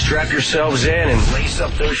 Strap yourselves in and lace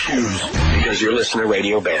up those shoes because you're listening to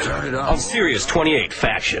Radio Band on Sirius 28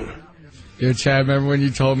 Faction. Yo, Chad, remember when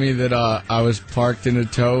you told me that I was parked in a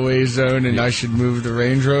towaway zone and I should move the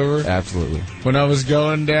Range Rover? Absolutely. When I was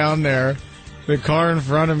going down there, the car in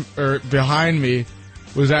front of or behind me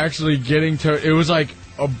was actually getting towed. It was like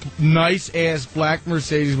a nice-ass black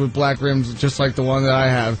Mercedes with black rims, just like the one that I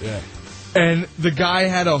have. Yeah. And the guy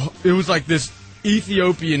had it was like this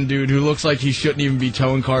Ethiopian dude who looks like he shouldn't even be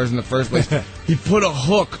towing cars in the first place. He put a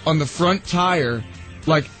hook on the front tire,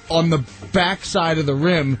 like on the back side of the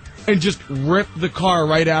rim, and just ripped the car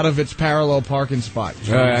right out of its parallel parking spot.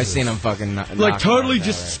 I seen him fucking like totally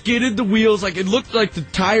just skidded the wheels. Like it looked like the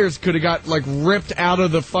tires could have got like ripped out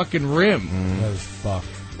of the fucking rim. That was fucked.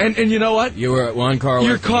 And you know what? You were at one car.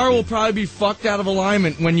 Your car will probably be fucked out of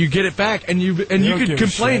alignment when you get it back, and you could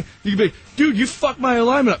complain. You could be like, dude, you fucked my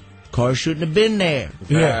alignment up. Car shouldn't have been there.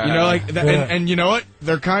 Yeah. You know, like that, and you know what?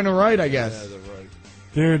 They're kind of right, I guess. Yeah, they're right.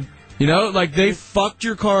 Dude. You know, like they fucked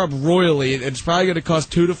your car up royally. It's probably going to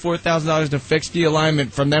cost $2,000 to $4,000 to fix the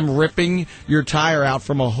alignment from them ripping your tire out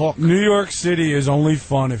from a hook. New York City is only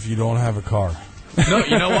fun if you don't have a car. No,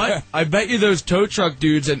 you know what? I bet you those tow truck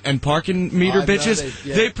dudes and parking meter bitches,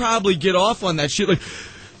 they probably get off on that shit like,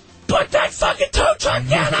 put that fucking tow truck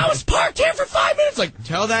down. I was parked here for 5 minutes. Like,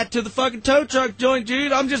 tell that to the fucking tow truck joint,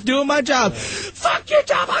 dude. I'm just doing my job. Fuck your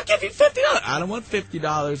job. I'll give you $50. I don't want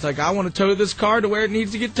 $50. Like, I want to tow this car to where it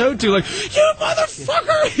needs to get towed to. Like, you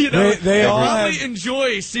motherfucker. You know, they all probably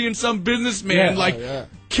enjoy seeing some businessman,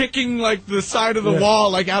 kicking like the side of the wall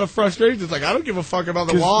like out of frustration. It's like, I don't give a fuck about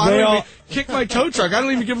the wall. I don't even kick my tow truck. I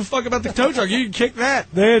don't even give a fuck about the tow truck. You can kick that.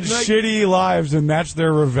 They had shitty lives, and that's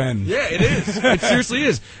their revenge. Yeah, it is. It seriously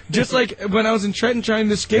is. Just like when I was in Trenton trying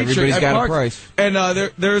to skate trick, everybody's got a price. And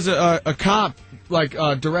there's a cop like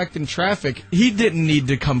directing traffic. He didn't need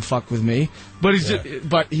to come fuck with me, but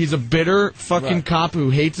he's a bitter fucking cop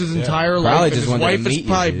who hates his entire life. Probably and just his wanted to wife meet is you,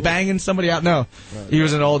 probably dude. banging somebody out. No, he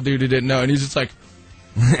was an old dude who didn't know, and he's just like,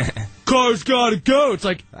 car's gotta go. It's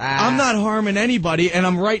like, I'm not harming anybody, and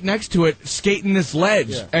I'm right next to it skating this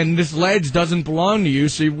ledge, and this ledge doesn't belong to you,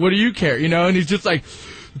 so what do you care, you know? And he's just like,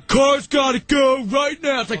 car's gotta go right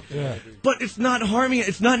now. It's like, but it's not harming it.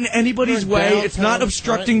 It's not in anybody's way. It's not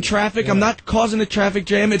obstructing traffic. I'm not causing a traffic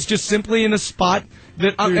jam. It's just simply in a spot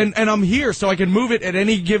that and I'm here, so I can move it at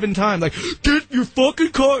any given time. Like, get your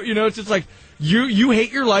fucking car. You know, it's just like, You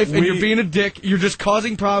hate your life and you're being a dick. You're just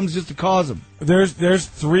causing problems just to cause them. There's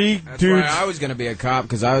three That's dudes. why I was gonna be a cop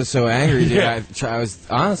because I was so angry, dude. I was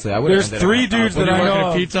honestly, I would. There's three dudes that I know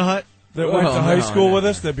at Pizza Hut that went to high school with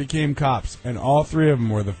us that became cops, and all three of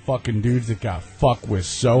them were the fucking dudes that got fucked with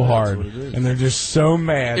so hard, and they're just so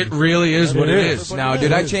mad. It really is what it is. Now,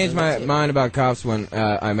 dude, I changed my mind about cops when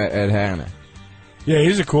I met Ed Hanna. Yeah,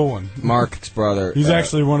 he's a cool one. Mark's brother. He's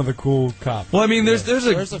actually one of the cool cops. Well, I mean, there's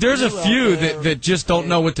a few that just don't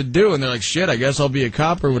know what to do, and they're like, shit, I guess I'll be a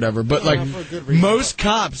cop or whatever. But like, most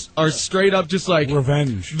cops are straight up just like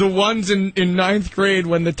revenge. The ones in 9th grade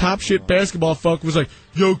when the top shit basketball fuck was like,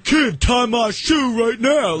 yo, kid, tie my shoe right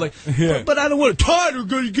now. Like, but I don't want to tie it or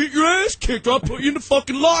gonna get your ass kicked, or I'll put you in the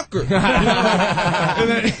fucking locker. And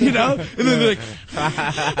then, you know, and then they're like,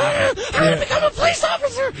 I'm gonna become a police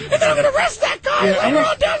officer, and then I'm gonna arrest that guy later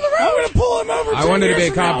on down the road. I'm gonna pull him over. I wanted to be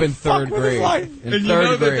a cop in 3rd grade. And you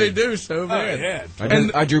know that they do so bad.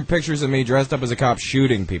 I drew pictures of me dressed up as a cop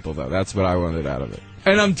shooting people, though. That's what I wanted out of it.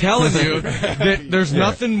 And I'm telling you that there's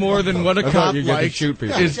nothing more than what a cop likes.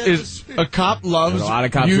 Is a cop loves a lot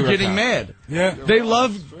of cops you who are getting cops. mad. Yeah, they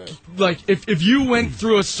love like if you went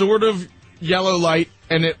through a sort of yellow light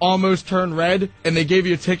and it almost turned red and they gave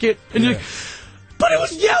you a ticket and you're like, but it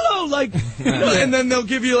was yellow, like, you know, and then they'll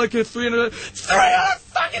give you like a 300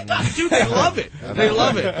 fucking bucks. Dude, they love it. They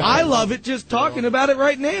love it. I love it just talking about it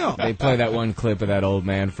right now. They play that one clip of that old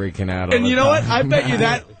man freaking out. And you know what? I bet you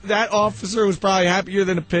that officer was probably happier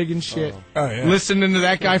than a pig and shit. Oh, yeah. Listening to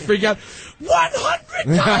that guy freak out.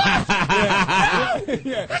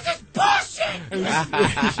 $100? This is bullshit!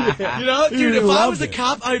 You know, dude, if I was a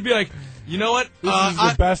cop, I'd be like, you know what? This is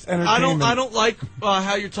the best entertainment. I don't like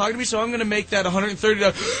how you're talking to me, so I'm going to make that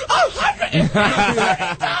 $130.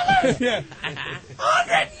 $130! Yeah.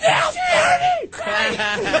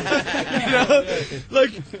 $130! You know,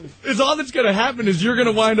 like, it's all that's going to happen is you're going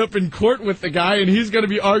to wind up in court with the guy, and he's going to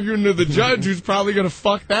be arguing to the judge, who's probably going to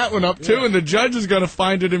fuck that one up too, and the judge is going to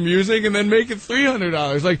find it amusing and then make it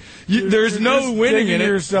 $300. Like, there's no winning in it.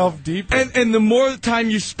 Yourself deeper. And the more time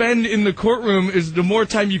you spend in the courtroom is the more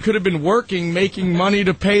time you could have been working, making money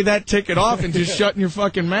to pay that ticket off, and just shutting your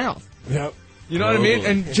fucking mouth. Yep. You know what I mean?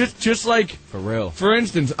 And just like for real. For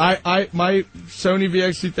instance, my Sony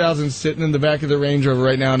VX2000 is sitting in the back of the Range Rover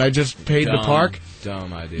right now, and I just paid to park.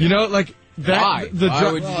 Dumb idea. You know, like that. Why?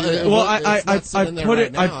 Why would you do that? Well, I put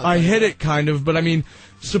it. I hit it kind of, but I mean,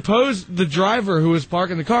 suppose the driver who was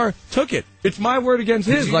parking the car took it. It's my word against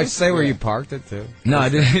his. Did you like, say where you parked it to? No, I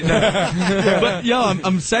didn't. No. But yo,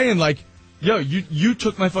 I'm saying like, yo, you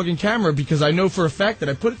took my fucking camera because I know for a fact that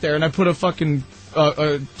I put it there, and I put a fucking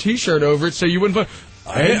a T-shirt over it so you wouldn't put.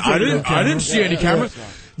 I didn't see any camera.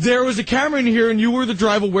 There was a camera in here, and you were the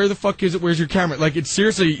driver. Where the fuck is it? Where's your camera? Like, it's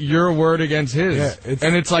seriously your word against his. Yeah,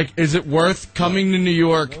 and it's like, is it worth coming to New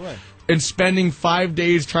York and spending 5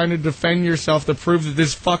 days trying to defend yourself to prove that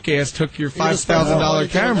this fuck ass took your $5,000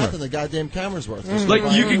 camera? The goddamn camera's worth. Like,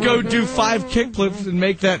 you could go do 5 kickflips and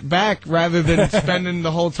make that back rather than spending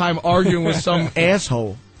the whole time arguing with some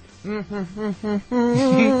asshole. Yeah.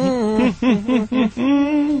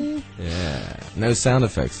 No sound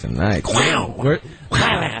effects tonight. Wow.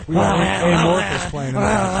 Amorphous playing.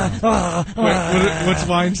 What's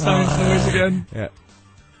Weinstein's noise again? Yeah.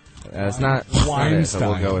 It's not Weinstein.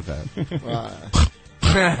 So we'll go with that.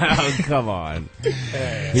 Oh, come on.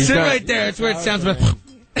 Sit right there. It's where it sounds like.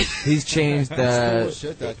 He's changed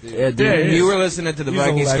Bullshit, you were listening to the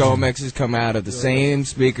Viking Skull mixes come out of the same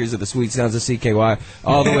speakers of the Sweet Sounds of CKY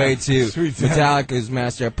all the way to Metallica's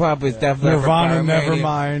Master of Puppets, Def Leppard, Nirvana, Pyromania,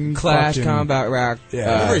 Nevermind, Clash, fucking- Combat Rock. He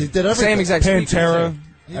did everything. Same exact Pantera. speakers.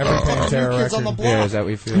 Every Pantera New Kids on the record. Block. Yeah, is that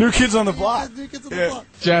what you feel? New Kids on the Block. New Kids on the Block.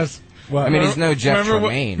 Jess. Well, I mean, he's no Jeff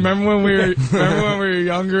Tremaine. Remember when we were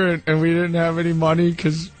younger and we didn't have any money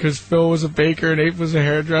because Phil was a baker and Ape was a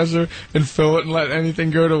hairdresser, and Phil wouldn't let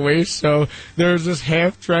anything go to waste. So there was this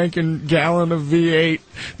half-drank gallon of V8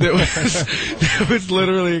 that was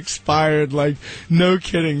literally expired, like no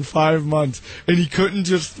kidding, 5 months, and he couldn't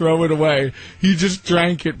just throw it away. He just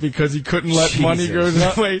drank it because he couldn't let money go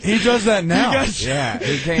to waste. He does that now. He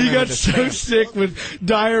He got so sick with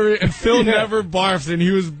diarrhea, and Phil never barfed, and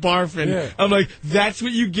he was barfing. Yeah. I'm like, that's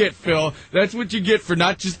what you get, Phil. That's what you get for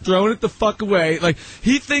not just throwing it the fuck away. Like,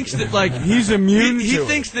 he thinks that, like, he's immune He to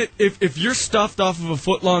thinks that if you're stuffed off of a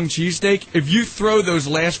foot-long cheesesteak, if you throw those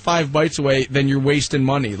last 5 bites away, then you're wasting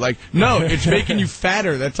money. Like, no, it's making you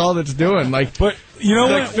fatter. That's all it's doing. Like, but you know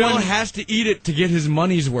like, what? Phil has to eat it to get his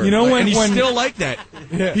money's worth. You know like, when- and he's when- still like that.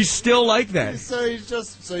 Yeah. He's still like that. So he's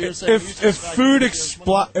just. So you're saying If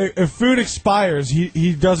food expires,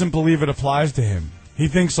 he doesn't believe it applies to him. He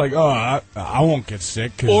thinks like, oh, I won't get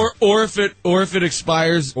sick. Or if it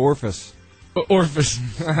expires, or if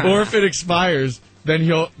it expires, then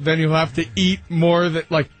he'll have to eat more than,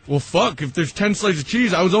 like, well, fuck, if there's 10 slices of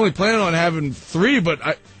cheese, I was only planning on having 3,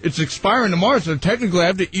 but it's expiring tomorrow, so technically I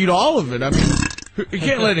have to eat all of it. I mean, you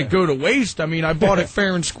can't let it go to waste. I mean, I bought it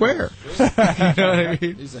fair and square. You know what I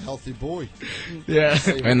mean? He's a healthy boy. Yeah.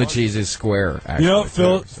 And the cheese is square, actually. You know,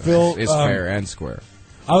 Phil, it's fair and square.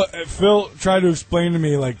 Phil tried to explain to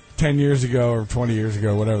me like 10 years ago or 20 years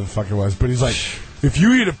ago, whatever the fuck it was, but he's like, if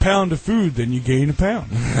you eat a pound of food, then you gain a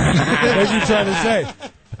pound. That's what he's trying to say.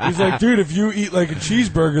 He's like, dude, if you eat like a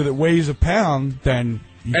cheeseburger that weighs a pound, then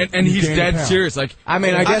and he's dead serious. Like, I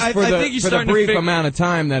mean, I guess for the brief to amount of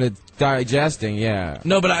time that it's digesting, yeah.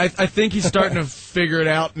 No, but I think he's starting to figure it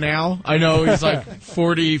out now. I know he's like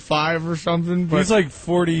 45 or something. But he's like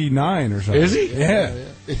 49 or something. Is he? Yeah.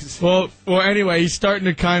 Well, anyway, he's starting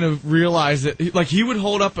to kind of realize that, like, he would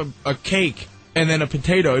hold up a cake and then a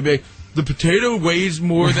potato. He'd be like, the potato weighs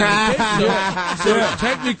more than the cake. So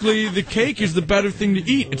technically, the cake is the better thing to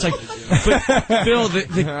eat. It's like, but Phil,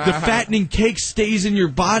 the fattening cake stays in your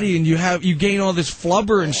body, and you gain all this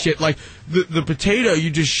flubber and shit. Like the potato, you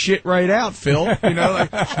just shit right out, Phil. You know,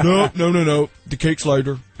 like no, the cake's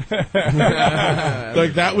lighter.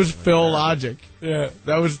 Like that was Phil logic. Yeah,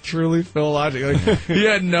 that was truly Phil logic. Like he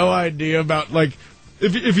had no idea about like.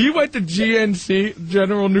 If you went to GNC,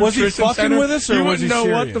 General Nutrition was he fucking Center, with us, or you was wouldn't he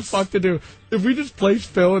know what serious? the fuck to do. If we just placed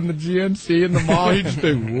Phil in the GNC in the mall, he'd just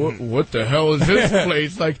think, what the hell is this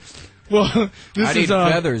place? Like, well, this I'd is eat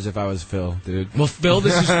feathers if I was Phil, dude. Well, Phil,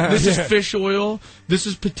 this is fish oil. This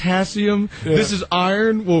is potassium. Yeah. This is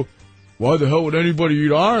iron. Well, why the hell would anybody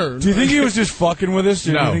eat iron? Do you think he was just fucking with us,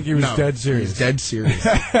 or do No, you think he was no. dead serious? He's dead serious.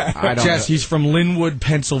 I don't Jess, know. he's from Linwood,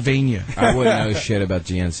 Pennsylvania. I wouldn't know shit about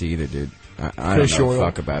GNC either, dude. I don't Fish know oil.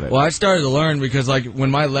 fuck about it. Well, I started to learn because, like, when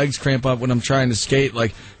my legs cramp up when I'm trying to skate,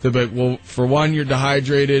 like, they're like, well, for one, you're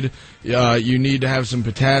dehydrated. You need to have some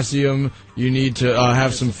potassium. You need to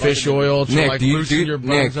have some fish oil to, Nick, like, do you loosen your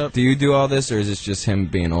bones up. do you do all this, or is this just him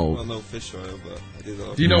being old? Well, no fish oil, but I do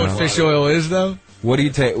all. Do you know what fish oil is, though? What do you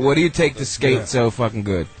take? What do you take to skate so fucking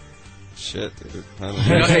good? Shit, dude. I don't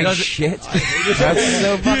You know. take shit? That's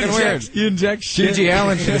so fucking weird. He injects shit. G.G.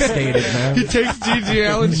 Allen should have skated, man. He takes G.G.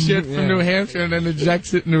 Allen shit from New Hampshire and then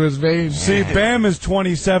injects it into his veins. See, Bam is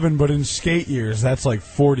 27, but in skate years, that's like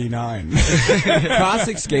 49.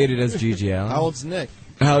 Cossack skated as G.G. Allen. How old's Nick?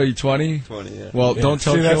 How are you, 20? 20, yeah. Well, don't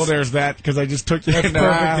tell See, that's- Kildare that because I just took you. That's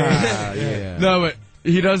perfect age. Yeah. No, but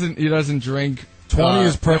he doesn't drink. 20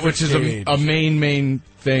 is perfect which is age. a main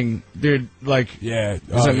thing, dude. Like, Yeah.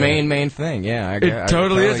 It's a main thing, yeah. I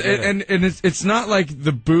totally is, get it. and it's not like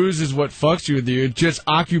the booze is what fucks you with you. It just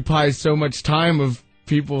occupies so much time of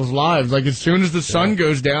people's lives. Like as soon as the sun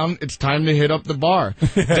goes down, it's time to hit up the bar.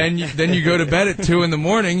 then you go to bed at 2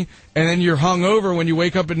 a.m, and then you're hungover when you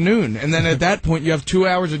wake up at noon. And then at that point, you have 2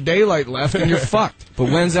 hours of daylight left, and you're fucked. But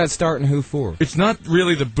when's that start and who for? It's not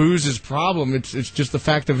really the booze's problem. It's just the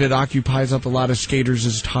fact of it occupies up a lot of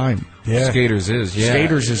skaters' time. Yeah. Skaters is, yeah.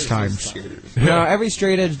 Skaters' time. No, every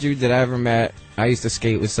straight edge dude that I ever met, I used to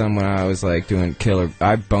skate with someone I was like doing killer.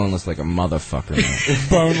 I boneless like a motherfucker. Man.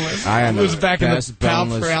 Boneless. I am It was the back in the best Pout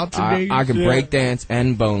boneless. for Out I days. can Yeah. break dance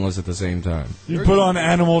and boneless at the same time. You put on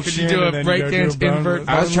animal Could chin you do a and then break go do dance a boneless. invert?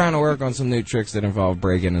 I was trying to work on some new tricks that involve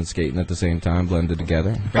breaking and skating at the same time, blended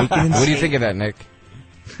together. What do you think of that, Nick?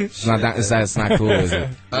 It's not that's not cool, is it?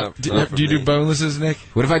 Do you do bonelesses, Nick?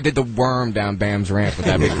 What if I did the worm down Bam's ramp? Would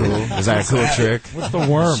that be cool? Is that a cool trick? What's the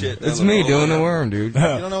worm? Shit, It's I don't me know. doing the worm, dude. You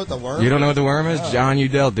don't know what the worm You don't know what is? the worm is? John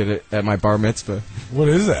Udell did it at my bar mitzvah. What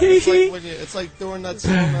is that? It's like, it's like doing that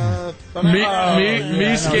song, Me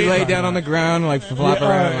You skate lay down on the ground, like flop Yeah,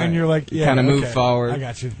 around, and you're like, yeah, kind of move okay. forward. I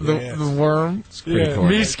got you. the worm. pretty cool.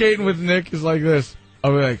 Me skating with Nick is like this.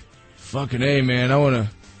 I'll be like, fucking A, man, I wanna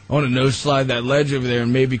nose slide that ledge over there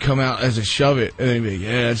and maybe come out as a shove it. And then be like,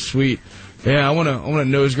 yeah, that's sweet. Yeah, I wanna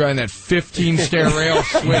nose grind that 15 stair rail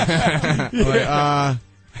switch. I'm like,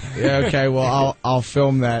 yeah, okay, well I'll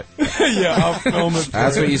film that. Yeah, I'll film it.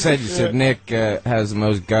 That's what you said. You said Nick has the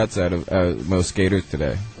most guts out of most skaters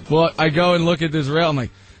today. Well, I go and look at this rail. I'm like,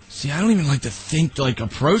 see, I don't even like to think like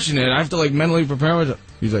approaching it. I have to like mentally prepare myself.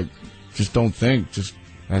 He's like, just don't think, just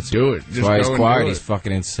do it. That's Just why go he's and quiet. do He's it.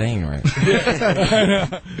 fucking insane, right?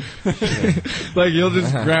 Like he'll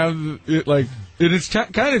just grab it, like it's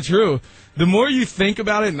kind of true. The more you think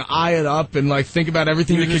about it and eye it up and like think about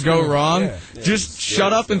everything You're that could just go gonna- wrong, yeah. just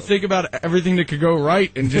shut up and think about everything that could go right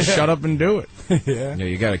and just shut up and do it. Yeah. Yeah,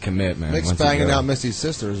 you got to commit, man. Nick's once you banging go. out Missy's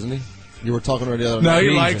sister, isn't he? You were talking to her the other No, night. he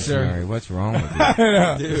Jesus, likes her. Mary, what's wrong with you?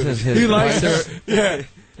 This is his He likes wife. her. Yeah.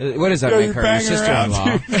 What does that Yo, make you're her? Your banging her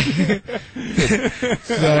sister-in-law?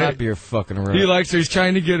 Slap your fucking He road. likes her. He's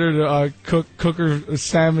trying to get her to cook her a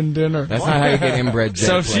salmon dinner. That's not how you get inbred jet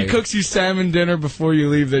So if she players. cooks you salmon dinner before you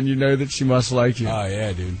leave, then you know that she must like you. Oh,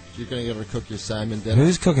 yeah, dude. You're going to get her to cook your salmon dinner.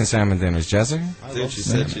 Who's cooking salmon dinners, Jessica? Dude, she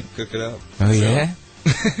said she'd cook it up. Oh, yeah?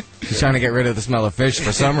 She's trying to get rid of the smell of fish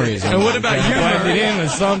for some reason. And what about you, Blend Murray? it in with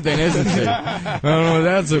something, isn't she? I don't know what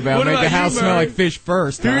that's about. What Make about the house you, smell Murray? like fish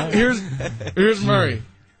first. Huh? Here's Murray.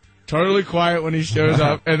 Totally quiet when he shows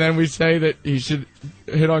up, and then we say that he should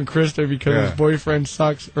hit on Krista because his boyfriend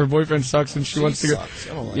sucks, or boyfriend sucks, and she wants to go. Sucks.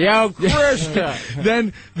 I don't like Yo, Krista!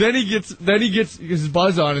 Then he gets his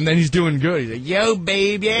buzz on, and then he's doing good. He's like, "Yo,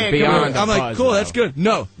 babe, yeah." Beyond I'm the like, buzz, "Cool, though. that's good."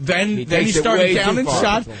 No, then he takes it started way down too in far.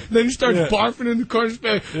 shots. Then he starts Yeah. barfing in the corner.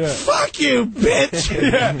 Like, Yeah. "Fuck you,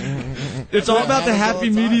 bitch!" It's all about the happy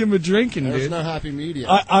medium of drinking, There's dude. no happy medium.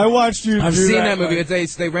 I watched you I've do seen that movie. like-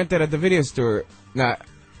 They rent that at the video store. Not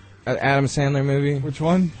an Adam Sandler movie. Which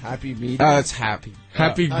one? happy medium. Oh, it's Happy.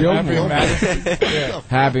 Happy Gilmore.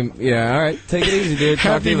 Happy, yeah, all right. Take it easy, dude.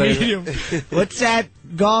 Talk to you Happy later. Medium. What's that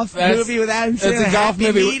golf movie with Adam It's Sandler? a golf Happy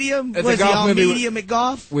movie. Medium? It's Was a he golf all movie medium at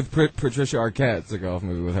golf? with Patricia Arquette. It's a golf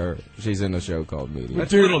movie with her. She's in a show called Medium.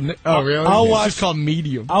 That's a little. Oh, really? I'll It's watch- just called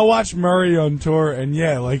Medium. I'll watch Murray on tour, and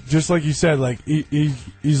yeah, like just like you said, like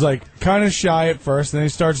he's like kind of shy at first, and then he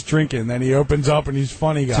starts drinking, then he opens up, and he's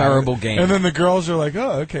funny guy. Terrible game. And then the girls are like,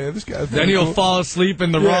 "Oh, okay, this guy's." Then pretty he'll cool. fall asleep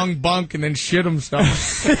in the wrong bunk and then shit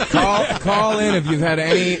himself. Call in if you've had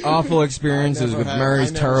any awful experiences with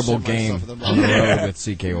Murray's terrible game on the road with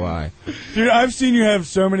CKY. Dude, I've seen you have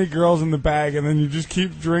so many girls in the bag, and then you just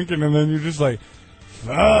keep drinking, and then you're just like,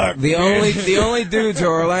 "Fuck." The only dudes who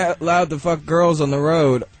are allowed to fuck girls on the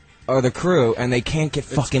road are the crew, and they can't get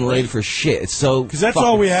fucking laid for shit. It's so Because that's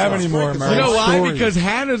all we have anymore, man. You know why? Because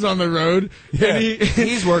Hannah's on the road. Yeah. And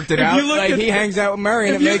he's worked it if out. you look Like at- he hangs out with Murray,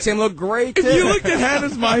 and it if you- makes him look great. If too. you looked at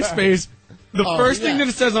Hannah's MySpace, the first thing that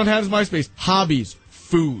it says on Hannah's MySpace, hobbies,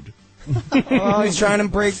 food. Oh, he's trying to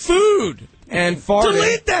break food. And farting.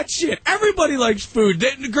 Delete that shit. Everybody likes food.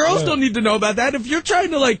 The girls don't need to know about that. If you're trying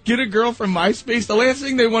to like get a girl from MySpace, the last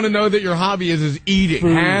thing they want to know that your hobby is eating.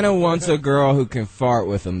 Hannah wants a girl who can fart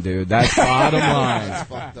with him, dude. That's bottom line.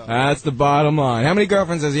 That's the bottom line. How many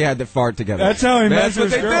girlfriends has he had that fart together? That's how he That's what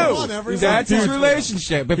measures they girls. do. That's his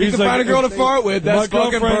relationship. If you He's can find a girl to if fart with, that's my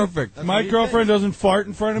fucking girlfriend- perfect. My girlfriend doesn't fart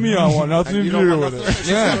in front of me. I want nothing to do with it.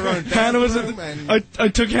 Yeah. Hannah was at I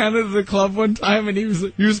took Hannah to the club one time and he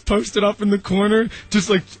was posted up in the corner just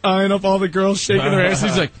like eyeing up all the girls shaking their ass.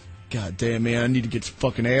 He's like, God damn, man, I need to get some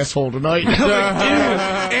fucking asshole tonight. I'm like,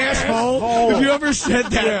 dude, asshole? If you ever said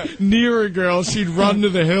that near a girl, she'd run to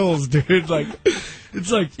the hills, dude. Like,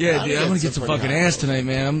 it's like, yeah, dude, I'm gonna get some fucking ass tonight,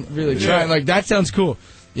 man. I'm really trying. Like, that sounds cool.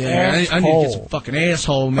 Yeah, man, I need to get some fucking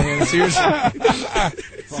asshole, man. Seriously.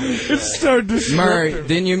 It's so disgusting. Murray,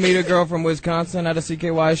 didn't you meet a girl from Wisconsin at a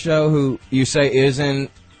CKY show who you say isn't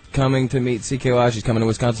coming to meet CKY? She's coming to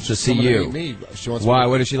Wisconsin to see you. Me. She wants Why? Me,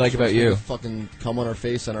 What does she like about you? Fucking cum on her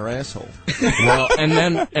face and her asshole. Well, and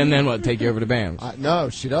then what? Take you over to BAMS? No,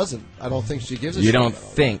 she doesn't. I don't think she gives a You shit. don't about all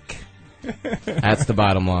think. That's the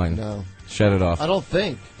bottom line. No. Shut it off. I don't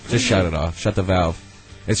think. Just shut it off. Shut the valve.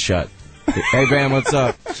 It's shut. Hey, Bam, what's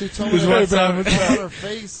up? She told me What's up? on her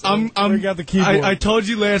face. I told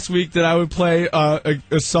you last week that I would play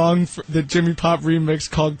a song that Jimmy Pop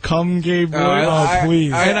remixed called "Come Gay Boy."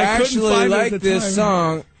 Please. I And I couldn't actually find it like at the this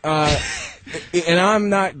time. song. And I'm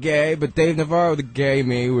not gay, but Dave Navarro, the gay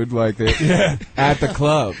me, would like it at the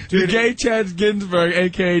club. Dude, gay Chad Ginsburg,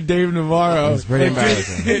 a.k.a. Dave Navarro. It's pretty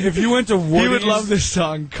embarrassing. If you went to Woody's, He would love this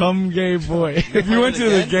song, "Come Gay Boy." If you went to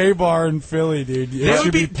the gay bar in Philly, dude, it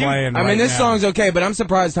should be playing. I mean, right this now. song's okay, but I'm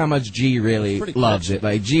surprised how much G really loves it.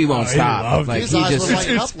 Like, G won't he stop. loves Like, His he eyes just. were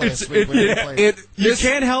lighting up last week when he played it. You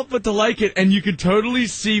can't help but to like it, and you could totally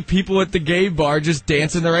see people at the gay bar just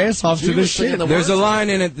dancing their ass off to G was this singing shit. the There's a words. line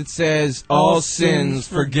in it that says, "All sins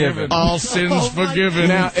forgiven." All sins forgiven.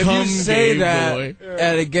 Now, if you Come say gay that boy.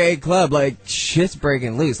 at a gay club, like, shit's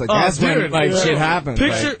breaking loose. Like, Oh, that's when, dude, like, yeah. shit happens.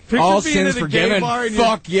 Picture like, all being sins at a gay forgiven. bar and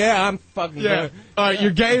Fuck yeah, I'm fucking Yeah. gay. All right,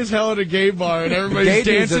 you're gay as hell at a gay bar, and everybody's Gay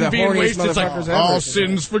dudes are dancing, the being horniest wasted. It's like, motherfuckers all ever.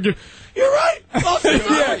 sins forgiven. You're right. All sins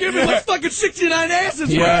forgiven. Like fucking 69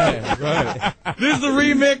 asses. Yeah, right. This is the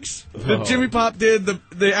remix that Jimmy Pop did.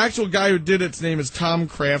 The actual guy who did it's name is Tom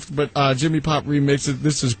Kraft, but Jimmy Pop remixed it.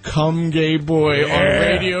 This is "Come Gay Boy" on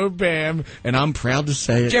Radio Bam, and I'm proud to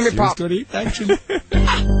say it. Jimmy Pop. Study action.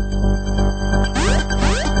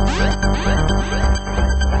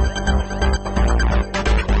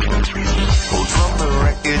 Pulled from the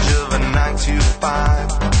wreckage of a 925.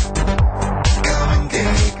 Come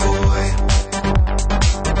gay boy.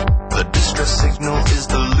 The distress signal is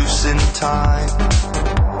the loosened tie.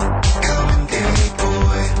 Come gay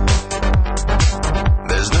boy.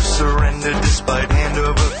 There's no surrender despite hand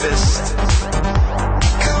over fist.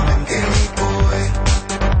 Come gay boy.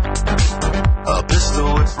 A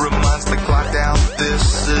pistol whip reminds the clock down.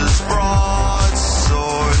 This is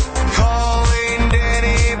broadsword. Calling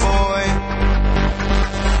Danny boy.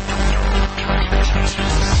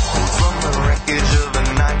 From the wreckage of a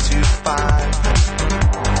 925.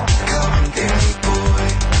 Come gay boy.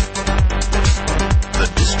 The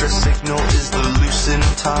distress signal is the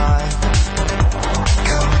loosened tie.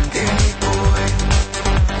 Come gay boy.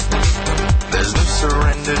 There's no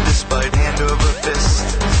surrender despite hand over fist.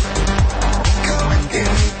 Come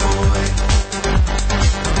gay boy.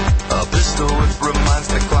 A pistol whip reminds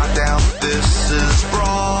the clock down. This is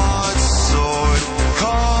broadsword.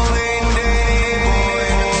 Calling Danny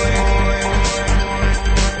boy.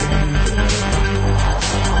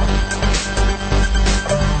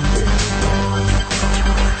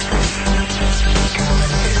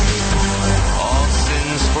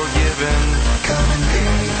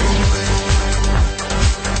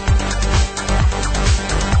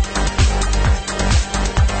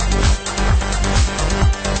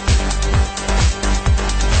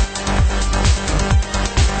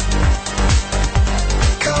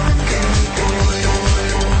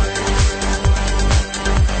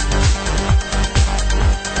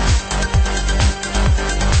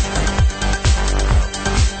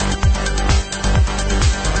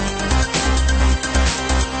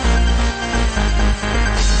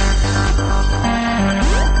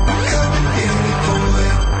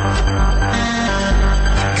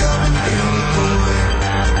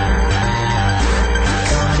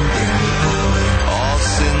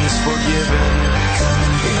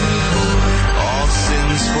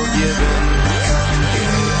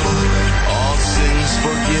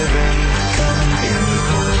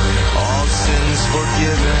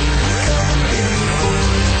 forgiven.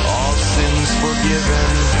 All sins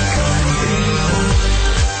forgiven.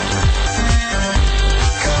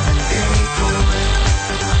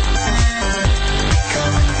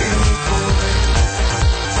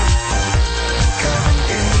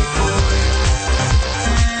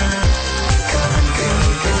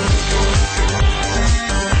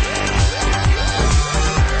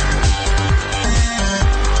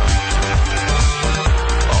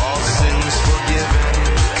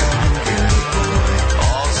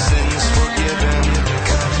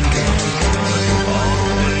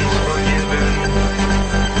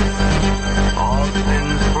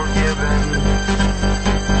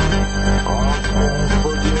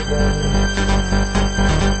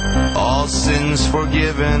 All sins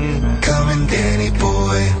forgiven. Coming, Danny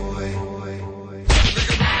boy.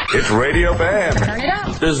 It's Radio Bam. Turn it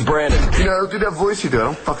up. This is Brandon. You know, do that voice you do. I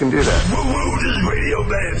don't fucking do that. This is Radio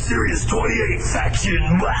Bam, Series 28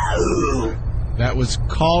 Faction. Wow. That was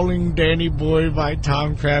Calling Danny Boy by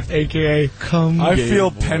Tom Kraft, a.k.a. Come I Gay feel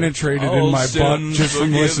Boy. penetrated All in my butt sins just from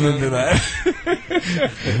forgiven. listening to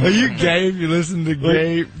that. Are you gay if you listen to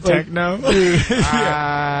gay techno?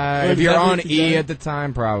 If you're that on make you E gay? at the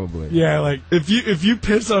time, probably. Yeah, like If you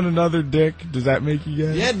piss on another dick, does that make you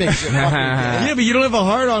gay? Yeah, it makes you fucking gay. Yeah, but you don't have a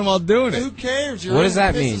hard on while doing Who it. cares? Your What does own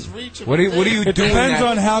that piss mean? is reaching What are you it doing? depends that?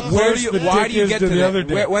 on how Where close do you, the why dick do you is get to the that? other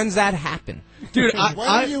dick. When's that happen? Dude, When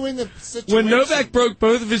are you in the situation? when Novak broke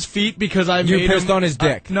both of his feet because I You made pissed him, on his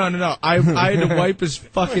dick. No. I had to wipe his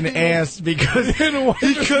fucking ass because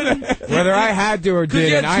he couldn't. Whether I had to or Because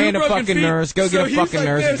he had didn't, I two ain't a broken fucking feet, nurse. Go so get a he's fucking like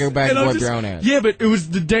nurse and this, go back and I'm wipe just- your own ass. Yeah, but it was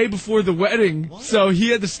the day before the wedding, so he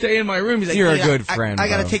had to stay in my room. He's like, You're a "Yeah, good friend, I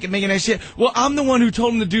gotta bro." take it, making that shit. Well, I'm the one who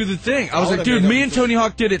told him to do the thing. I was like, dude, me and Tony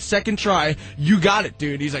Hawk did it second try. You got it,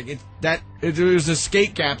 dude. He's like, it was a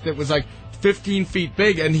skate gap that was like 15 feet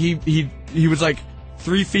big, and he was like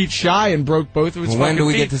 3 feet shy and broke both of his. When do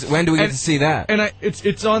we fucking get feet. to when do we get And- to see that? And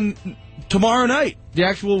it's on tomorrow night, the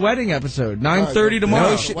actual wedding episode, 9:30 tomorrow.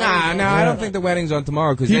 No shit. Nah, I don't think the wedding's on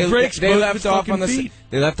tomorrow because He breaks they both left his off fucking on the feet.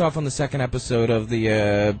 they left off on the second episode of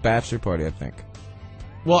the bachelor party, I think.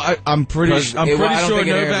 Well, I'm pretty 'Cause I'm it- pretty I don't sure think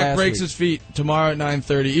it aired Novak last breaks week. his feet tomorrow at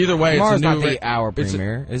 9:30. Either way, Tomorrow's it's a new not the hour it's a-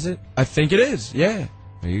 premiere, is it? I think it is. Yeah.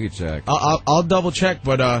 You can check. I'll double check,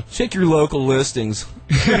 but check your local listings.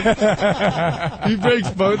 He breaks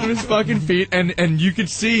both of his fucking feet, and you could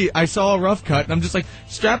see, I saw a rough cut, and I'm just like,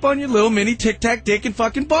 strap on your little mini Tic Tac dick and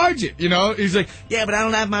fucking barge it, you know? He's like, yeah, but I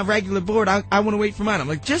don't have my regular board. I want to wait for mine. I'm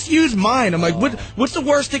like, just use mine. I'm like, what's the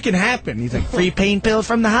worst that can happen? He's like, free pain pills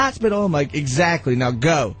from the hospital. I'm like, exactly. Now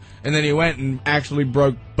go. And then he went and actually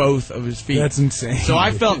broke both of his feet. That's insane. So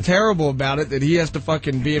I felt terrible about it that he has to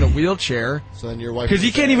fucking be in a wheelchair. So then your wife. Because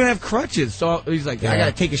he can't even have crutches. So he's like, I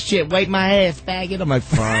gotta take a shit, wipe my ass, faggot. I'm like,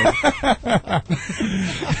 fine.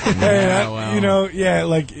 Hey, you know, yeah,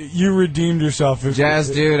 like you redeemed yourself.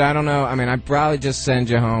 Jazz, dude, I don't know. I mean, I'd probably just send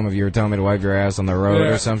you home if you were telling me to wipe your ass on the road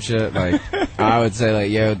Yeah. or some shit. Like, I would say,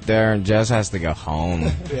 like, yo, Darren, Jess has to go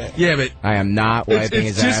home. Yeah, but I am not wiping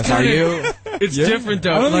his ass. Are you? It's different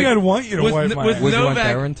though. I don't think Like, I'd want you to with, wipe my with ass. Would you want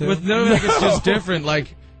Novak, Darren to? with Novak, it's just different.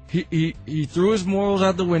 Like he threw his morals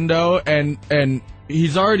out the window, and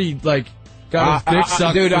he's already like got his dick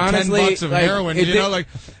sucked dude, for honestly, $10 of like, heroin. it You know, did- like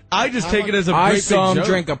I just take it as a I great saw big him joke.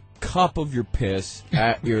 drink a cup of your piss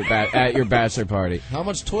at your at your bachelor party. How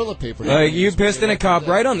much toilet paper? Like, you pissed in a cup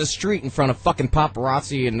right on the street in front of fucking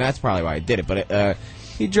paparazzi, and that's probably why I did it. But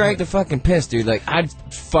he drank the fucking piss, dude. Like, I'd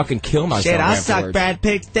fucking kill myself. Shit, I'll afterwards. suck Brad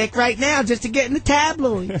Pitt's dick right now just to get in the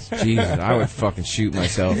tabloids. Jesus, I would fucking shoot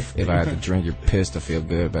myself if I had to drink your piss to feel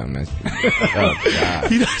good about myself. Oh,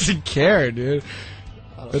 God. He doesn't care, dude.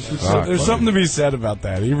 There's something to be said about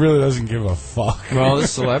that. He really doesn't give a fuck. Well,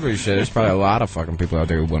 this celebrity shit, there's probably a lot of fucking people out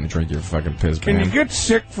there who want to drink your fucking piss, Can man. you get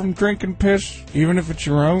sick from drinking piss, even if it's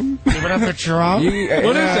your own? Even if it's your own? You-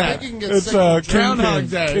 What is that? I think you can get It's sick from Groundhog Kingpin.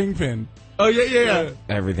 Day. Kingpin. Oh yeah.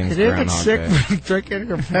 Everything's Did you get Groundhog sick Day. from drinking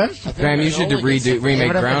your piss? Damn, you should remake Even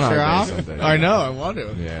if it's Groundhog your Day own? someday. I know, I want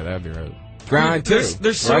to. Yeah, that'd be right. Groundhog 2.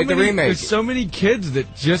 There's so Write the many. remake. There's so many kids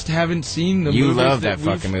that just haven't seen the You movies love that we've-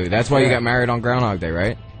 fucking movie. That's why you got married on Groundhog Day,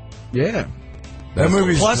 right? Yeah. That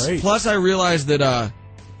movie's plus, great. Plus, I realized that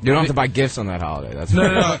You don't have to buy gifts on that holiday. That's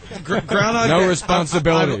no. Groundhog No Day.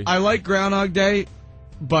 responsibility. I like Groundhog Day,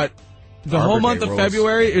 but the whole Arbor month Day of rules.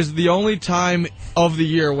 February is the only time of the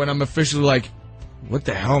year when I'm officially like, what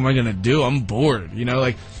the hell am I gonna do? I'm bored. You know,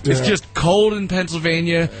 like it's Yeah. just cold in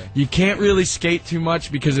Pennsylvania. You can't really skate too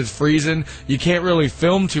much because it's freezing. You can't really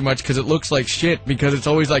film too much because it looks like shit because it's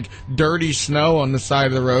always like dirty snow on the side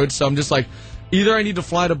of the road. So I'm just like, Either I need to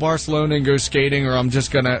fly to Barcelona and go skating, or I'm just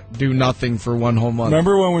gonna do nothing for 1 whole month.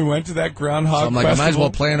 Remember when we went to that Groundhog So I'm like, Festival? I might as well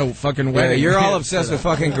plan a fucking wedding. You're all obsessed with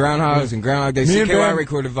fucking groundhogs and Groundhog Day. Me and CKY Bam-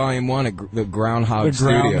 recorded Volume 1 at the Groundhog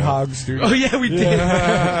Studio. Groundhog Studio. Oh yeah, we did.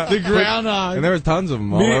 The groundhog. And there were tons of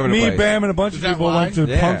them all over the Me, place. Bam, and a bunch of people went to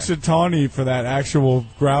Yeah. Punxsutawney for that actual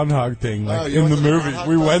groundhog thing, like in the movie.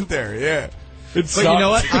 We went there, yeah. But you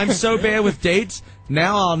know what? I'm so bad with dates.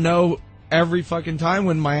 Now I'll know every fucking time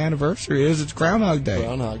when my anniversary is. It's Groundhog Day.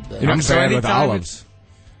 Groundhog Day. You know, I'm so bad with anytime olives.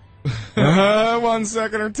 1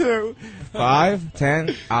 second or 2. 5,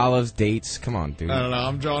 10, olives, dates. Come on, dude. I don't know.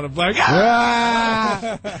 I'm drawing a blank.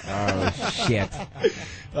 Oh, shit.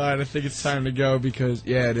 All right, I think it's time to go because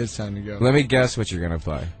it is time to go. Let me guess what you're gonna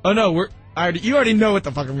play. Oh no, you already know what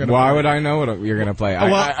the fuck I'm gonna. Why play. would I know what you're gonna play?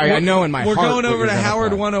 Well, I know in my we're heart. going what over you're to gonna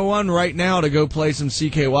Howard play. 101 right now to go play some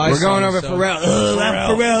CKY. We're going songs, over Pharrell.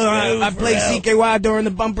 Pharrell. I play CKY during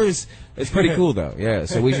the bumpers. It's pretty cool though. Yeah,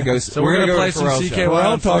 so we should go. So we're gonna play some CKY.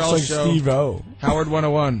 Pharrell talks Pharrell like show. Steve-O. Howard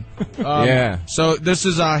 101. Yeah. So this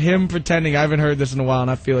is him pretending. I haven't heard this in a while,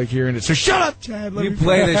 and I feel like hearing it. So shut up, Chad. You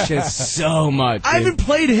play this shit so much. I haven't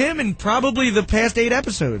played him in probably the past 8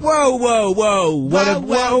 episodes. Whoa!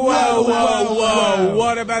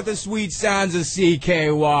 What about the sweet sounds of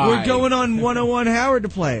CKY? We're going on 101 Howard to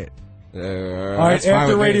play it. All right,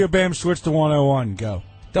 after Radio Bam, switch to 101. Go.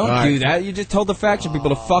 Don't do that. You just told the faction people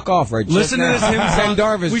to fuck off right Listen to this hymn Ben song.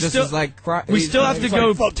 Darvis We just still- is like... We still have to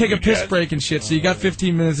go take a piss break and shit, so you got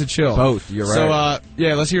 15 minutes to chill. Both, you're So, right.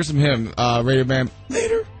 let's hear some hymn. Radio Bam.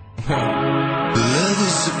 Later. Love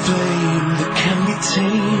is a flame that can be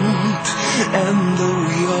tamed, and though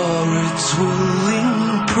we are its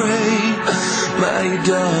willing prey, my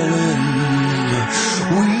darling,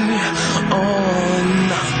 we are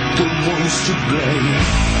not the ones to blame.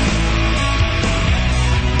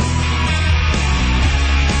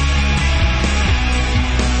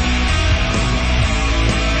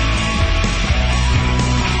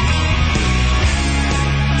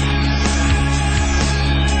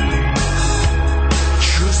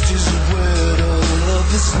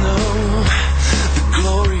 Snow, the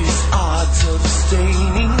glorious art of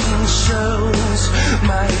staining shows,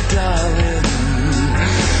 my darling,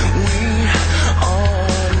 we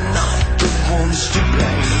are not the ones to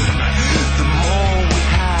blame. The more we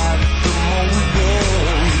have, the more we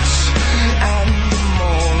want, and the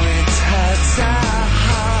more it hurts our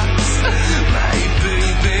hearts, my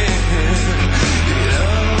baby, it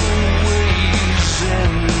always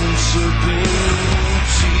ends up in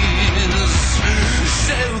tears.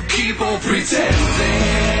 So keep on pretending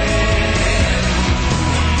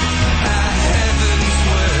our heaven's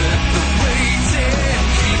worth the waiting.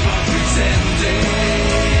 Keep on pretending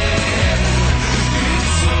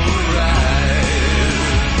it's alright.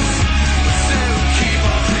 So keep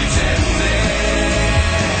on pretending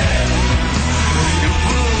it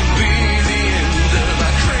will be the end of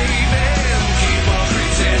our craving. Keep on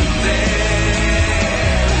pretending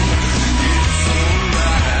it's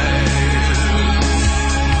alright.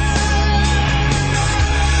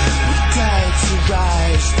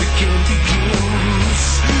 Rise, the game begins.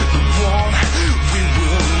 The war we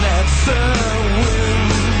will never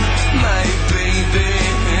win, my baby.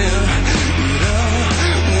 It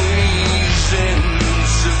always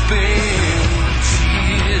ends up in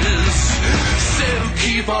tears. So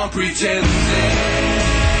keep on pretending.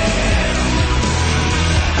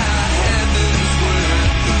 Our heaven's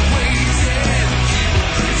worth the waiting. Keep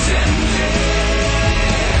on pretending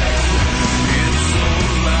it's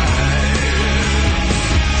alright.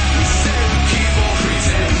 So keep on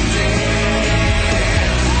pretending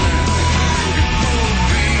it won't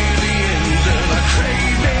be the end of our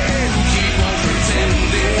craving. Keep on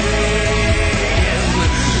pretending it's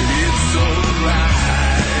alright.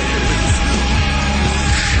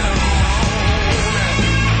 Come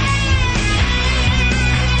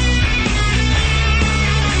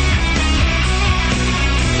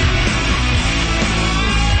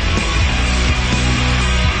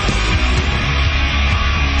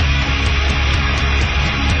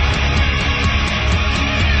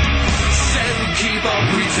So keep on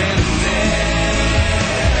pretending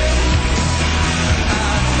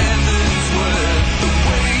our heaven's worth the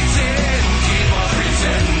waiting. Keep on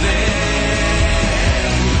pretending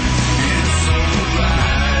it's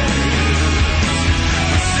alright.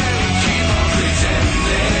 So keep on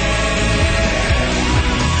pretending it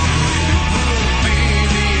will be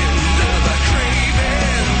the end of our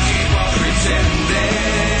craving. Keep on pretending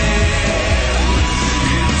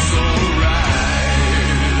it's alright.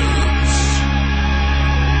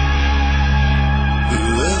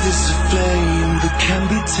 Love is a flame that can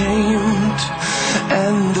be tamed,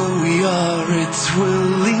 And though we are its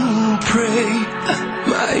willing prey,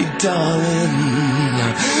 my darling,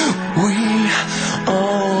 we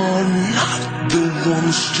are not the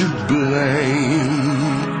ones to blame.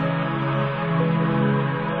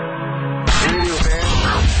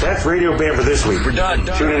 That's Radio Bam for this week. We're done.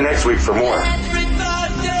 Tune in next week for more.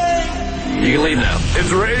 You can leave now.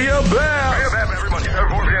 It's Radio Bam.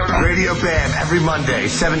 Radio Bam every Monday,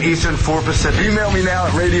 7 Eastern, 4 Pacific. Email me now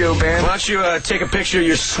at Radio Bam. Why don't you take a picture of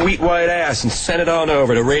your sweet white ass and send it on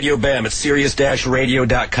over to Radio Bam at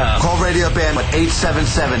Sirius-Radio.com. Call Radio Bam at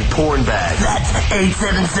 877-PORN-BAG. That's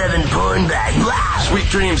 877-PORN-BAG. Sweet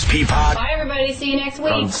dreams, Peapod. Bye, everybody. See you next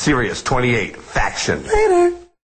week. On Sirius 28, Faction. Later.